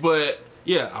crazy. But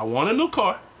yeah, I want a new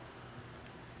car.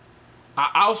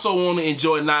 I also want to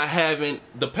enjoy not having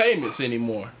the payments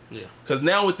anymore. Yeah. Because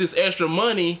now with this extra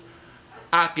money,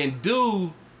 I can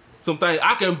do some things.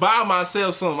 I can buy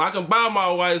myself something. I can buy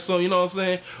my wife something, you know what I'm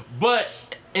saying?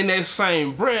 But in that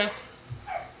same breath,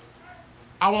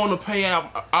 I want to pay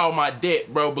out all my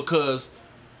debt, bro, because,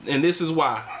 and this is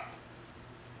why.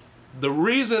 The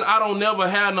reason I don't never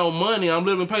have no money, I'm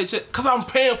living paycheck, because I'm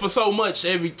paying for so much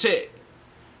every check.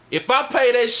 If I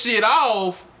pay that shit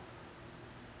off,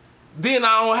 then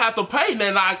I don't have to pay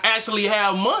nothing. I actually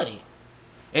have money.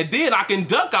 And then I can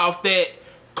duck off that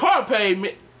car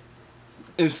payment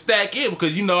and stack it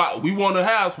because, you know, we want a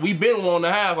house. We been wanting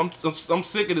a house. I'm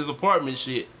sick of this apartment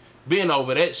shit. Been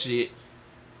over that shit.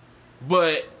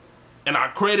 But, and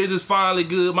our credit is finally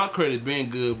good. My credit's been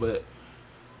good, but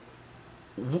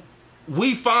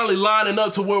we finally lining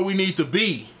up to where we need to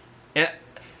be. And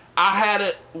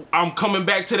I'm coming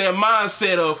back to that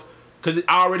mindset of, because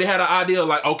I already had an idea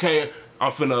like, okay,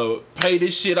 I'm finna pay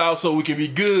this shit off so we can be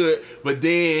good. But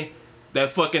then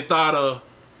that fucking thought of,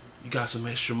 you got some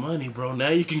extra money, bro. Now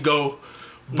you can go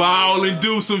ball and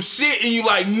do some shit, and you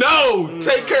like, no,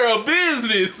 take care of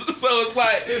business. So it's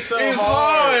like, it's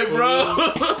hard, bro.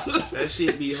 That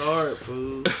shit be hard,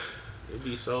 fool. It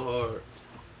be so hard.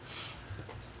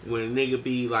 When a nigga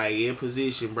be like in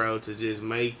position, bro, to just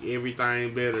make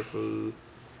everything better, fool.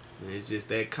 And it's just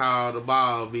that call the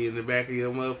ball be in the back of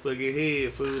your motherfucking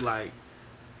head, fool. Like,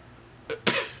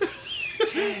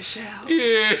 cash out.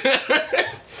 Yeah.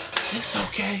 It's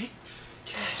okay.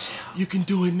 Cash out. You can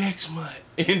do it next month.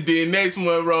 And then next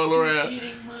month roll around.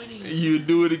 Getting money. You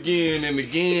do it again and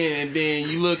again, and then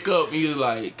you look up and you're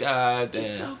like, God damn.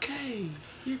 It's okay.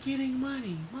 You're getting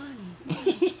money.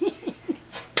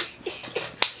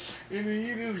 And then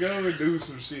you just go and do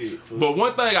some shit. Fool. But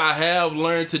one thing I have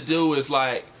learned to do is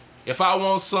like, if I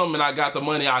want something and I got the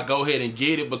money, I go ahead and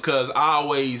get it, because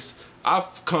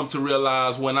I've come to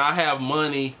realize when I have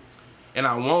money and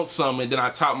I want something, then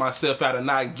I talk myself out of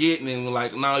not getting it, and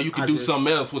like, no, you can do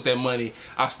something else with that money.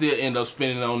 I still end up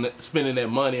spending that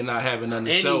money and not having nothing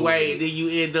to show. Anyway, then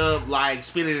you end up like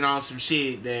spending it on some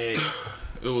shit that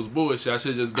it was bullshit. I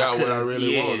should just got what I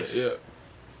really wanted. Yeah.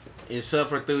 And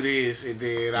suffer through this, and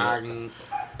then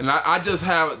I just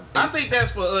have. I think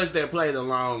that's for us that play the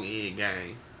long end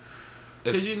game,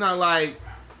 because like,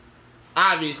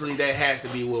 obviously that has to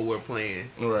be what we're playing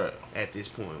right at this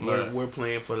point. Right. We're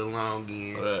playing for the long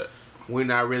end. Right. We're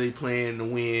not really playing to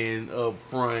win up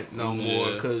front no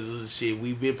more, because shit,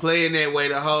 we've been playing that way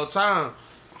the whole time.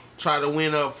 Try to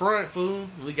win up front, fool.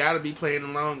 We gotta be playing the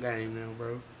long game now,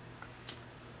 bro.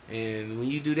 And when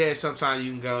you do that, sometimes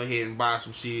you can go ahead and buy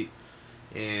some shit.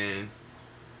 And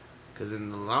because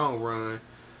in the long run,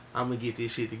 I'm going to get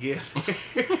this shit together.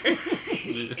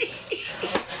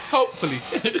 Hopefully.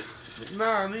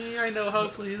 Nah, man, ain't no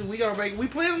hopefully. We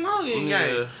playing a long end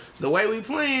game. The way we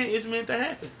playing, it's meant to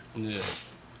happen. Yeah.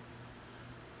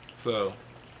 So,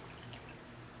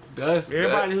 that's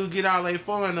everybody who get all their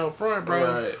fun up front,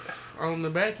 bro. Right. On the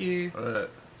back end. Right.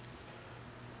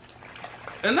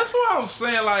 And that's why I'm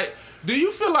saying, like, do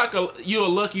you feel like you're a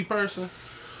lucky person?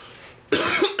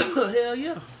 Hell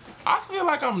yeah. I feel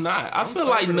like I'm not. I feel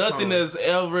like nothing has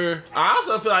ever. I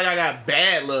also feel like I got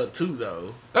bad luck too,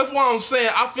 though. That's why I'm saying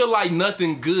I feel like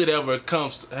nothing good ever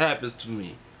happens to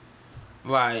me.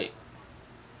 Like,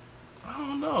 I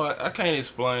don't know. I can't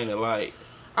explain it. Like,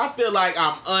 I feel like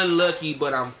I'm unlucky,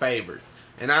 but I'm favored,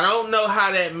 and I don't know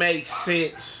how that makes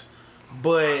sense.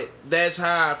 But that's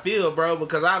how I feel, bro,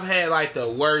 because I've had like the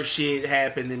worst shit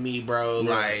happen to me, bro.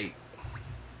 Right.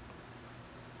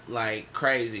 Like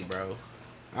crazy, bro.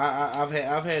 I've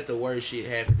had the worst shit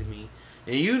happen to me,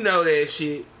 and you know that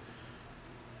shit.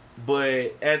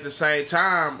 But at the same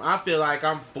time, I feel like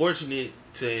I'm fortunate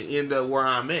to end up where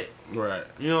I'm at. Right.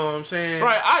 You know what I'm saying?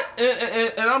 Right.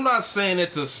 And I'm not saying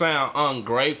it to sound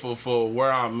ungrateful for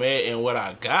where I'm at and what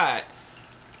I got.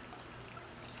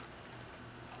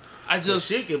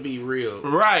 Shit can be real.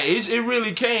 Right. It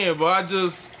really can, but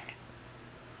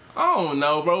I don't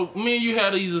know, bro. Me and you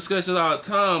had these discussions all the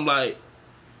time. Like,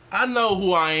 I know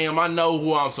who I am. I know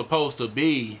who I'm supposed to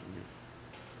be.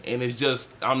 And it's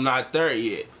just, I'm not there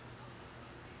yet.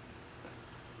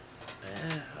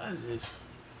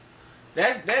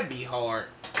 That'd be hard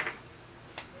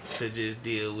to just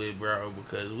deal with, bro,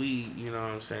 because we, you know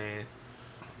what I'm saying,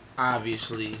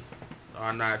 obviously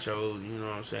are not your, you know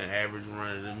what I'm saying, average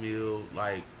run of the mill,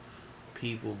 like,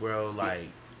 people, bro. Like,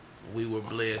 we were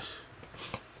blessed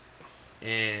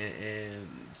and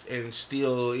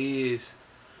still is,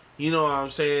 you know what I'm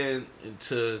saying,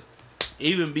 to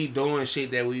even be doing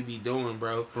shit that we be doing,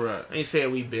 bro. Right. I ain't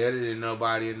saying we better than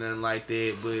nobody or nothing like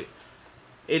that, but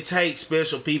it takes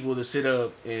special people to sit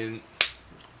up and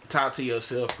talk to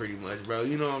yourself pretty much, bro.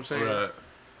 You know what I'm saying? Right.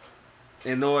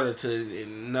 In order to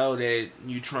know that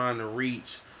you trying to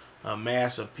reach a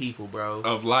mass of people, bro.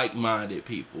 Of like-minded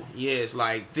people. Yes,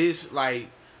 this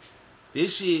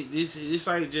shit, this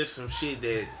ain't just some shit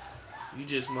that you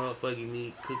just motherfucking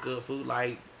me cook up food.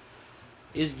 Like,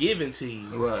 it's given to you.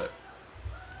 Right.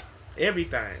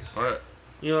 Everything. Right.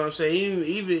 You know what I'm saying?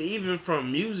 Even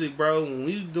from music, bro. When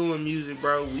we doing music,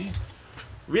 bro, we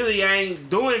really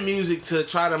ain't doing music to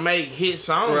try to make hit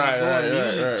songs. Right, We're doing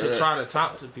music to right. try to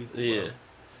talk to people. Yeah.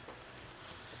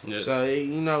 Bro. Yeah. So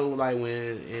you know, like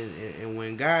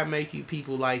when God make you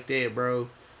people like that, bro.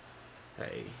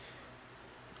 Hey,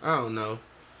 I don't know.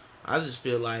 I just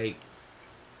feel like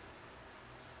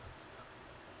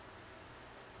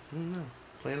I don't know.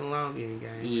 Playing a long game,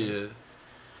 Yeah.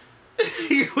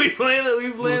 we playing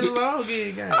the long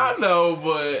game. I know,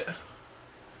 but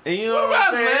And you know what what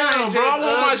I'm about saying? now, bro? I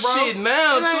want my shit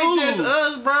now, it ain't too. just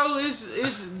us, bro.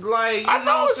 It's like, you I know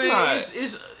what I'm it's saying?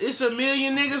 not. It's a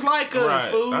million niggas like us,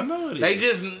 Right. fool. I know it They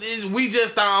is. we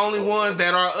just the only ones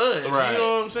that are us. Right. You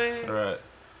know what I'm saying? Right.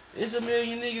 It's a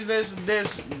million niggas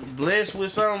that's blessed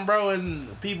with something, bro,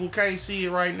 and people can't see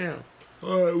it right now.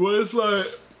 Alright, well, it's like,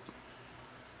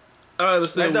 I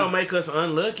understand. That don't make us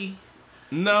unlucky.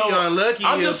 No, Be unlucky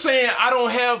I'm if- just saying I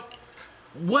don't have.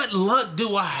 What luck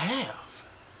do I have?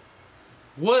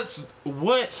 What's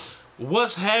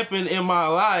happened in my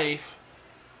life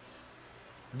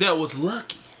that was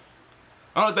lucky?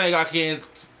 Only thing I can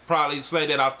probably say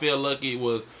that I feel lucky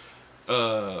was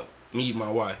meeting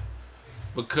my wife,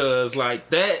 because like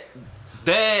that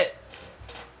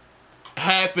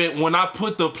happened when I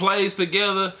put the plays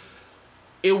together.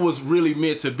 It was really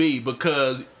meant to be,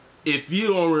 because if you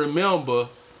don't remember,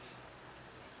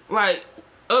 like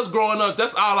us growing up,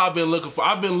 that's all I've been looking for.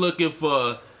 I've been looking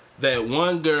for that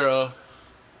one girl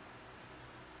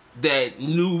that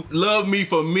loved me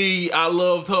for me. I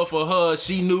loved her for her.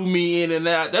 She knew me in and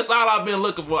out. That's all I've been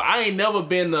looking for. I ain't never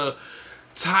been the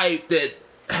type that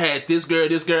had this girl.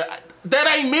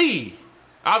 That ain't me.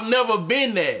 I've never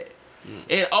been that.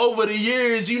 And over the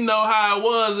years, you know how it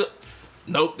was.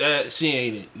 Nope, that she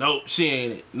ain't it. Nope, she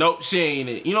ain't it. Nope, she ain't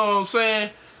it. You know what I'm saying?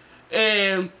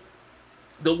 And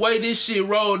the way this shit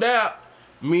rolled out,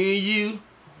 me and you,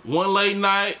 one late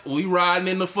night, we riding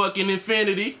in the fucking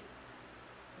Infinity.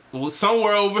 It was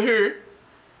somewhere over here.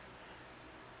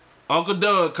 Uncle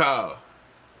Dunn called.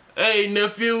 Hey,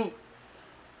 nephew,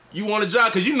 you want a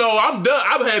job? Cause you know I'm done.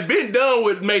 I had been done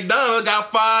with McDonald's.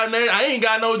 Got fired there. I ain't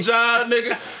got no job,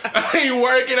 nigga. I ain't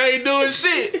working. I ain't doing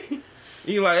shit.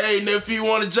 You like, hey, nephew, you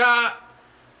want a job?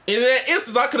 In that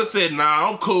instance, I could have said, nah,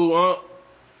 I'm cool,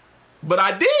 but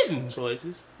I didn't.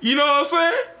 Choices. You know what I'm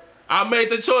saying? I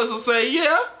made the choice to say,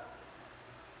 yeah.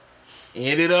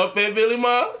 Ended up at Billy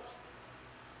Martin's.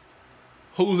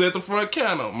 Who's at the front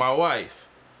counter? My wife.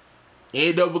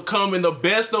 Ended up becoming the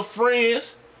best of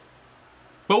friends.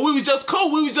 But we was just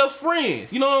cool. We was just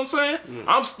friends. You know what I'm saying?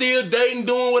 I'm still dating,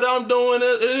 doing what I'm doing.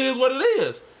 It is what it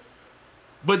is.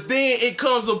 But then it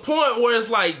comes a point where it's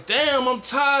like, damn, I'm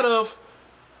tired of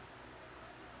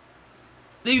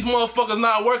these motherfuckers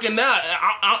not working out.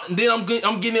 Then I'm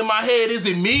getting in my head, is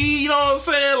it me? You know what I'm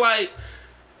saying? Like,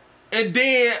 and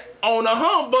then on the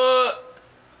humbug,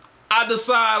 I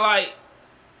decide like,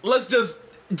 let's just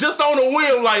on a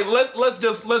whim, like let's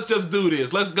just do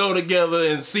this. Let's go together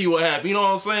and see what happens. You know what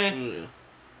I'm saying?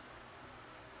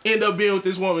 End up being with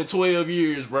this woman 12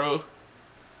 years, bro.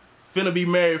 Finna be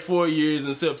married 4 years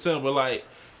in September. Like,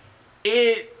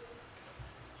 it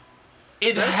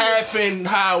happened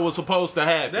how it was supposed to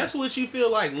happen. That's what you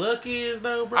feel like luck is,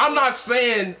 though, bro? I'm not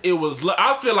saying it was luck.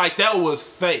 I feel like that was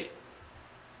fate.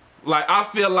 Like, I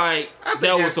feel like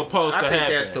that was supposed to happen. I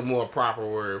think that's the more proper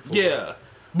word for it. Yeah.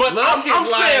 But I'm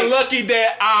saying lucky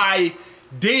that I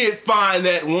did find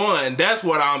that one. That's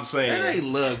what I'm saying. That ain't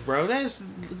luck, bro. That's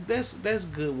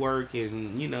good work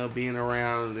and, you know, being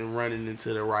around and running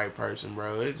into the right person,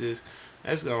 bro. It's just,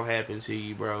 that's gonna happen to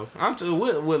you, bro.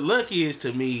 What luck is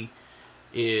to me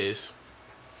is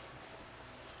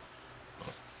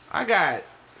I got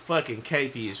fucking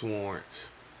Capious warrants.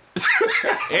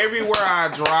 Everywhere I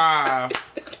drive,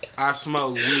 I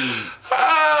smoke weed.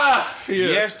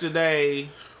 Yesterday,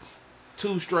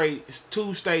 two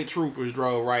state troopers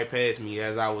drove right past me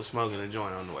as I was smoking a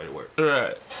joint on the way to work.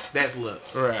 Right. That's luck.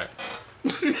 Right.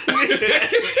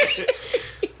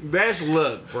 That's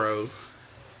luck, bro.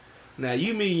 Now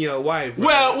you mean your wife, bro.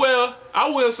 Well, I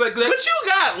will say that. But you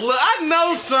got luck. I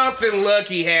know something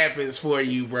lucky happens for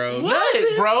you, bro. What,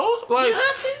 Nothing. bro? Like,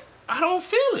 Nothing. I don't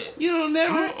feel it. You don't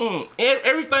never.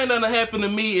 Everything that happened to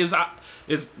me is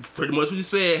pretty much what you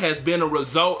said, has been a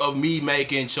result of me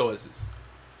making choices.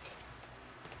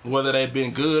 Whether they've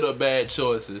been good or bad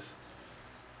choices.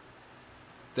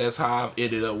 That's how I've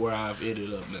ended up where I've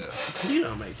ended up now. You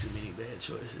don't make too many bad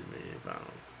choices, man.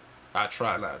 I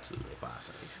try not to. If I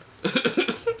say so.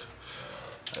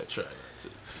 I try not to.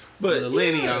 But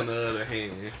Lenny, on the other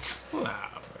hand, nah,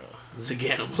 bro. He's a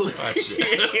gambler. Watch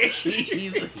it.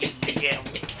 he's a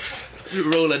gambler.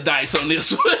 You roll a dice on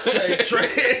this one.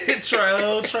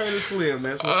 Trainer Slim.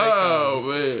 That's what they call him.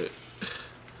 Man.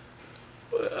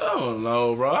 But I don't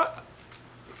know, bro.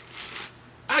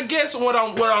 I guess what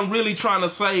I'm really trying to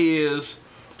say is,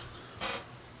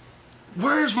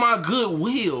 where's my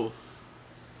goodwill?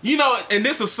 You know, and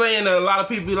this is saying that a lot of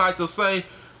people like to say,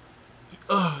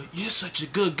 you're such a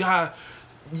good guy.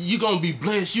 You gonna be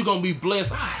blessed. You gonna be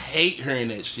blessed. I hate hearing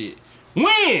that shit.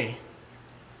 When?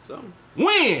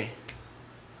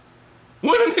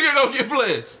 When a nigga gonna get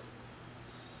blessed?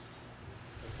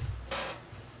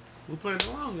 We playing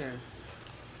the long game.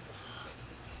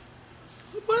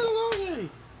 We playing the long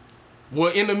game.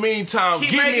 Well, in the meantime,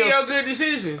 keep making your good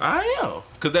decisions. I am,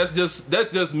 cause that's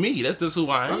just me. That's just who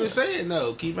I am. I'm just saying,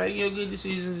 no. Keep making your good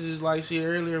decisions. Just like shit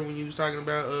earlier when you was talking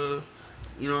about,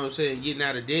 you know what I'm saying, getting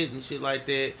out of debt and shit like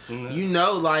that. Mm-hmm. You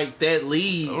know, like that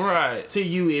leads to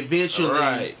you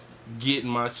eventually getting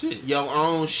my shit, your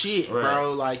own shit,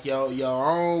 bro. Like your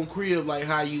own crib, like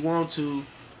how you want to.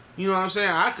 You know what I'm saying?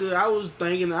 I was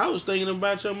thinking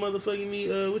about your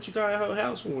motherfucking what you call it,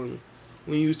 housewarming.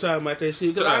 When you was talking about that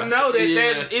shit, because I know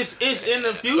that it's in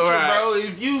the future, bro.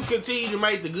 If you continue to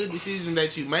make the good decision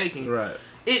that you're making,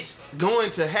 it's going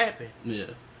to happen. Yeah.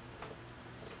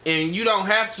 And you don't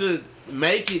have to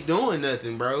make it doing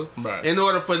nothing, bro. Right. In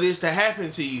order for this to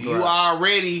happen to you, you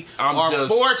already are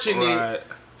fortunate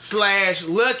 /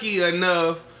 lucky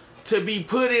enough to be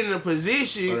put in a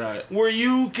position where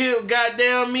you can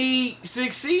goddamn me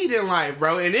succeed in life,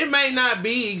 bro. And it may not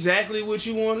be exactly what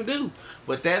you want to do,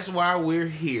 but that's why we're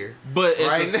here. But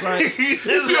right now,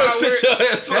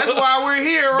 that's why we're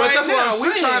here right that's now. What I'm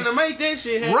saying. We're trying to make that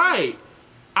shit happen. Right.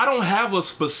 I don't have a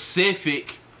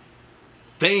specific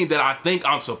thing that I think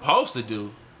I'm supposed to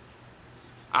do.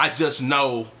 I just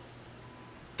know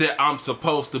that I'm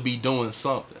supposed to be doing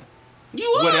something. You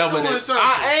are doing something.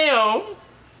 I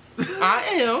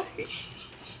am.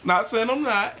 Not saying I'm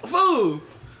not. Fool.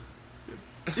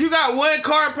 You got one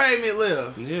car payment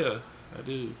left. Yeah, I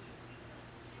do.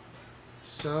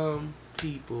 Some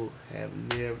people have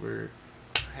never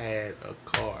had a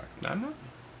car. I know.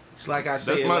 It's like I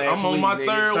said last I'm on week, my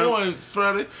third one,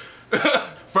 Freddie.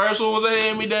 First one was a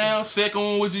hand-me-down. Second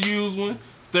one was a used one.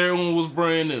 Third one was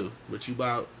brand new. But you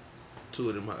bought 2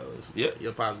 of them hoes. Yep.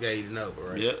 Your pops gave you the number,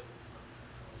 right? Yep.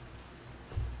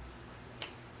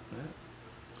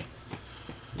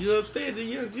 You upstairs, the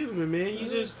young gentleman, man. You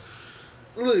just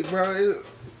look, bro.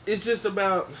 It's just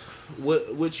about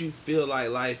what you feel like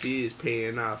life is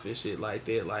paying off and shit like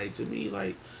that. Like to me,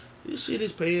 like this shit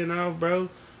is paying off, bro.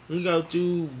 You go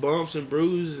through bumps and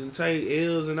bruises and take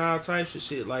L's and all types of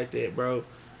shit like that, bro.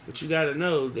 But you gotta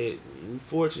know that we're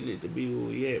fortunate to be where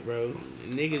we at, bro.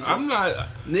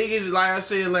 Niggas, like I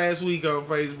said last week on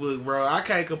Facebook, bro, I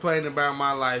can't complain about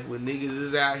my life when niggas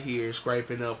is out here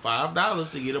scraping up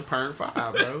 $5 to get a perm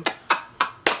 5, bro.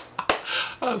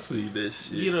 I see this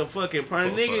shit. Get a fucking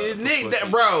perm.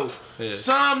 Bro. Yeah.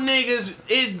 Some niggas,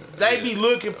 they be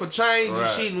looking for change and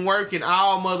shit and working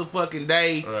all motherfucking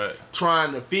day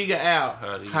trying to figure out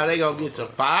how they gonna get to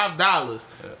 $5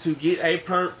 to get a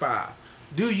perm 5.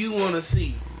 Do you want to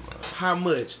see how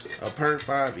much a perm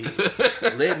 5 is?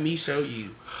 Let me show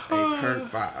you a perm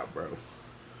 5, bro.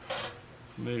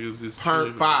 Niggas is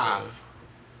perm 5.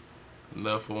 Bro.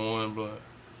 Enough for one blunt.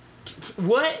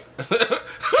 What?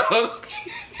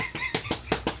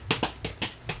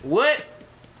 What?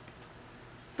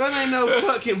 That ain't no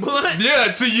fucking blunt. Yeah,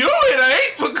 to you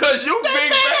it ain't because you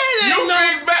big back. You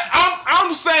big back.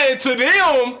 I'm saying to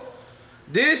them.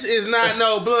 This is not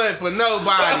no blunt for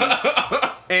nobody.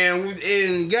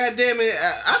 and goddamn it,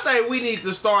 I think we need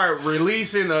to start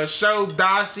releasing a show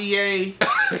dossier.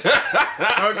 Okay,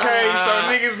 so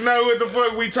niggas know what the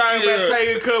fuck we talking about.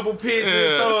 Take a couple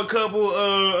pictures, throw a couple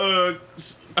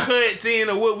cuts in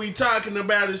of what we talking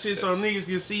about and shit so niggas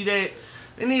can see that.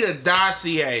 They need a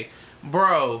dossier.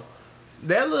 Bro,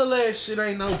 that little ass shit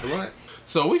ain't no blunt.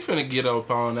 So we finna get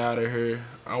up on out of here.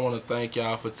 I want to thank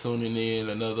y'all for tuning in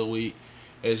another week.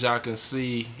 As y'all can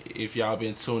see, if y'all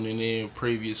been tuning in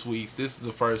previous weeks, this is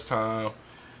the first time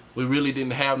we really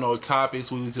didn't have no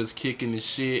topics. We was just kicking the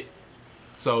shit.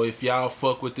 So if y'all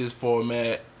fuck with this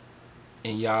format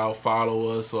and y'all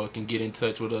follow us or can get in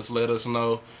touch with us, let us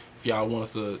know if y'all want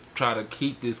us to try to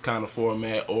keep this kind of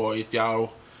format, or if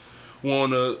y'all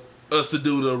want us to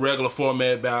do the regular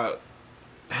format about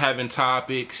having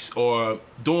topics, or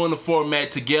doing the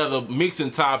format together, mixing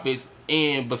topics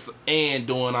and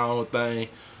doing our own thing.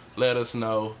 Let us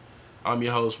know. I'm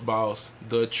your host, Boss,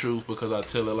 The Truth, because I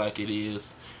tell it like it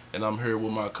is, and I'm here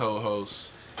with my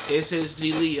co-host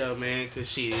SSG Leo, man. Cause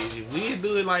shit, if we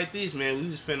do it like this, man, we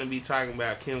was finna be talking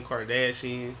about Kim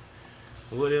Kardashian.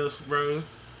 What else, bro?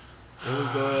 What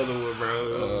was the other one,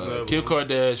 bro? Kim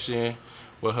Kardashian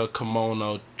with her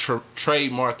kimono,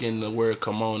 trademarking the word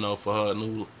kimono for her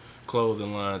new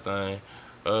clothing line thing.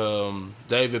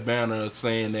 David Banner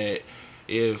saying that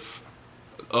if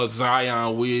a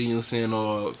Zion Williamson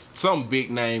or some big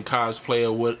name college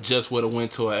player would have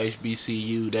went to a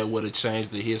HBCU, that would have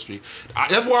changed the history.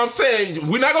 That's what I'm saying.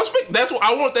 We're not gonna speak. That's what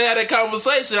I want to have that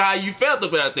conversation. How you felt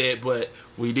about that, but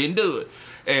we didn't do it.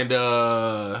 And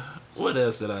what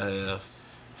else did I have?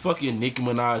 fucking Nicki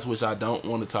Minaj, which I don't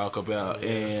want to talk about,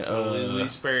 and so we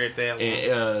spared that one.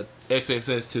 And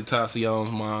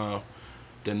XXXTentacion's mom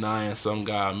denying some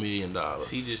guy $1 million.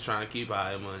 She just trying to keep all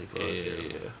that money for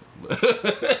herself.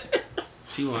 Yeah.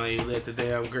 She won't even let the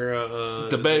damn girl,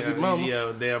 the baby mama.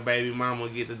 Yeah, damn baby mama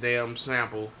get the damn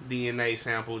sample, DNA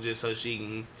sample, just so she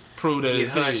can prove that get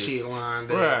it's her his. shit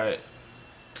lined up. Right.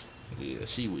 Yeah,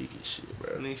 she weak as shit,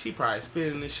 bro. I mean, she probably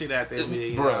spending the shit out that $1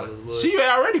 million. Bro, she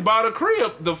already bought a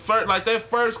crib that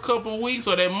first couple weeks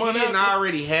or that month. She didn't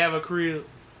already have a crib.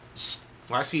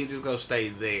 Why she just go stay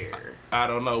there? I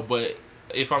don't know, but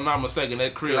if I'm not mistaken,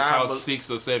 that crib cost $6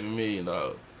 or $7 million.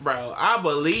 Bro, I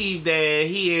believe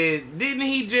that didn't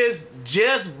he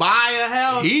just buy a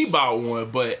house? He bought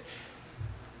one, but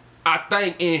I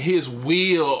think in his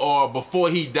will or before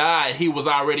he died, he was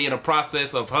already in the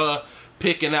process of her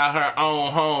picking out her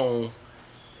own home,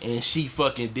 and she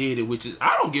fucking did it, which is,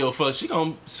 I don't give a fuck. She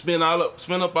gonna spend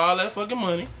up all that fucking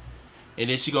money, and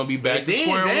then she gonna be back to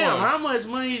square one. How much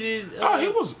money did?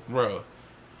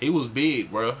 He was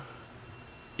big, bro.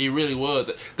 He really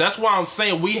was. That's why I'm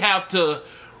saying we have to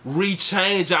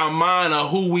rechange our mind of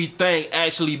who we think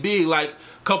actually big. Like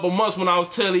a couple months when I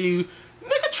was telling you,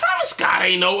 nigga, Travis Scott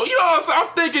ain't no, you know what I'm saying? I'm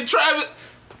thinking Travis,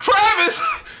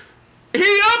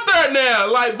 he up there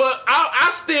now. Like, but I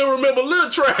still remember Lil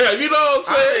Trav, you know what I'm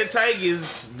saying? All it take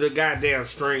is the goddamn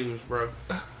streams, bro.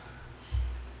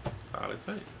 That's all it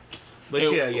take. But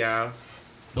and, yeah, y'all.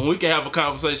 And we can have a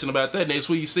conversation about that next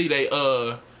week. You see they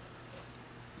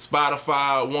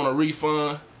Spotify want a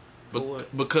refund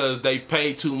because they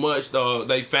paid too much.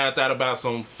 They found out about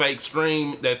some fake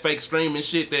streaming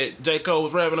shit that J. Cole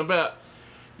was rapping about.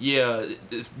 Yeah,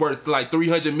 it's worth like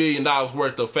 $300 million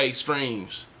worth of fake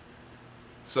streams.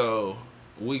 So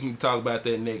we can talk about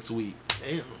that next week.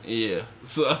 Damn. Yeah.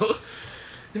 So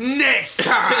next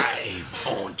time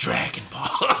on Dragon Ball.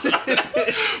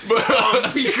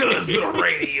 But because the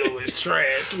radio is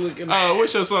trash.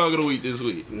 What's your song of the week this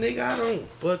week? Nigga, I don't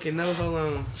fucking know. Hold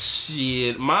on.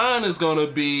 Shit, mine is gonna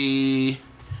be.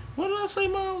 What did I say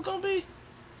mine was gonna be?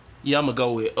 Yeah, I'm gonna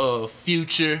go with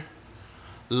Future,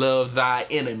 Love Thy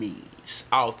Enemies,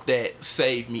 off that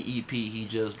Save Me EP he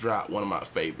just dropped. One of my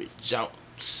favorite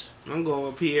jumps. I'm going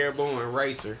with Pierre Bourne,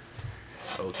 Racer.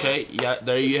 Okay, yeah,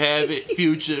 there you have it.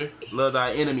 Future, Love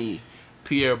Thy Enemy,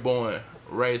 Pierre Bourne,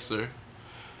 Racer.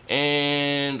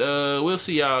 And we'll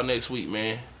see y'all next week,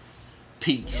 man.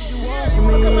 Peace.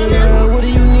 What do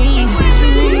you need?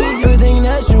 Everything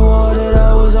that you wanted,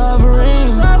 I was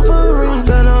offering.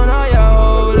 Stand on all your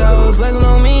hold, I was flexing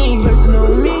on me.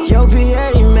 Your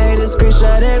PA made a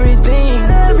screenshot everything.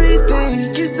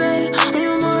 You said,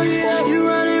 you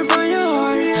running from your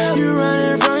heart. You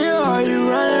running from your heart. You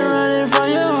running from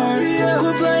your heart.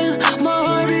 Quit playing my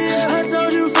heart. I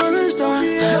told you from the start.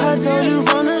 I told you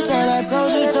from the start. I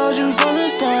told you from the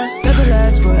start. Never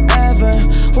last forever.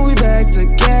 When we back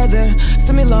together,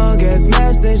 send me long ass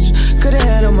message. Couldn't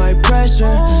handle my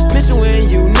pressure. Miss you when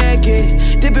you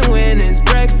naked. Dipping when it's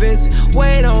breakfast.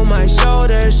 Weight on my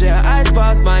shoulders. Yeah,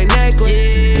 icebox my necklace.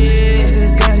 Yeah,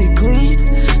 just got it clean.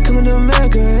 Coming to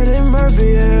America, Eddie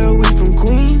Murphy. Yeah, we from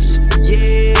Queens.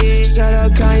 Yeah, shout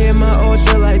out Kanye, my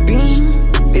ultra light beam.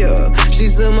 Yeah, she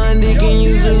said my dick and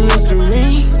use the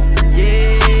Listerine.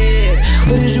 Yeah,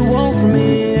 what did you want from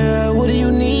me? Yeah, what do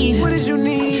you need?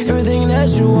 Everything that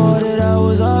you wanted, I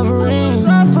was offering.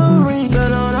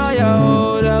 Stand on all your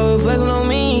hold, I was flexing on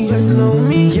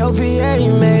me. Your PA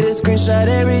made a screenshot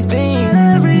everything.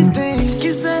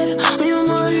 You said,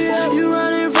 you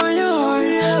running from your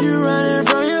heart. You running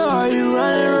from your heart. You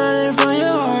running from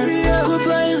your heart. Quit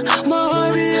playing my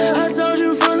heart. I told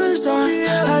you from the start.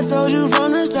 I told you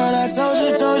from the start. I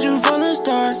told you from the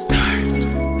start.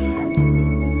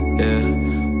 Yeah,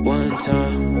 one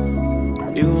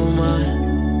time, you were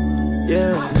mine.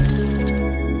 Yeah.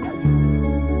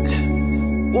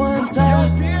 One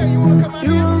time,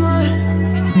 you were mine.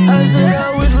 I said I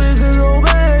wish we could go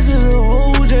back to the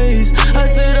old days. I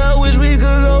said I wish we could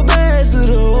go back to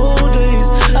the old days.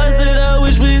 I said I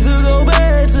wish we could go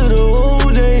back to the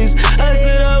old days. I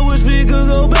said I wish we could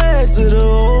go back to the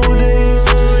old days.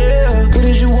 Yeah. What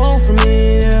did you want from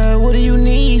me? Yeah. What do you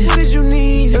need?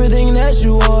 Everything that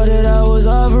you wanted, I was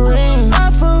offering.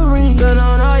 Stand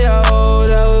on all your hold,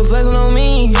 I was flexing on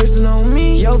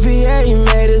me. Your PA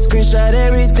made a screenshot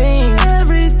everything.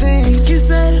 You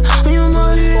said, you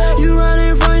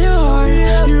running from your heart.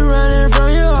 You running from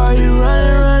your heart. You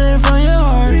running from your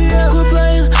heart. Quit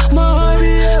playing my heart.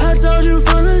 I told you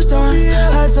from the start.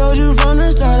 I told you from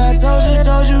the start. I told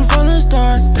you from the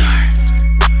start.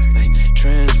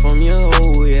 Transform your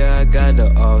whole, yeah, I got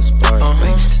the all spark.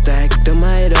 Stack the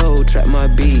might trap my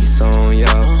beats on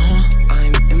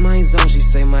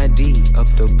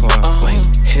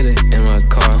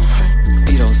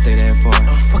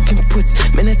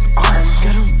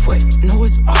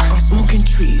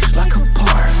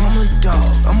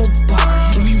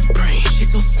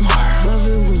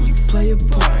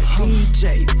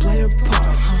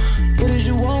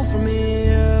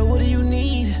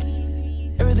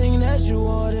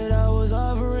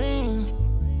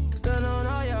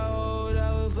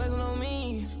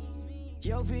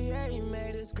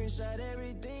made it, screenshot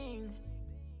everything.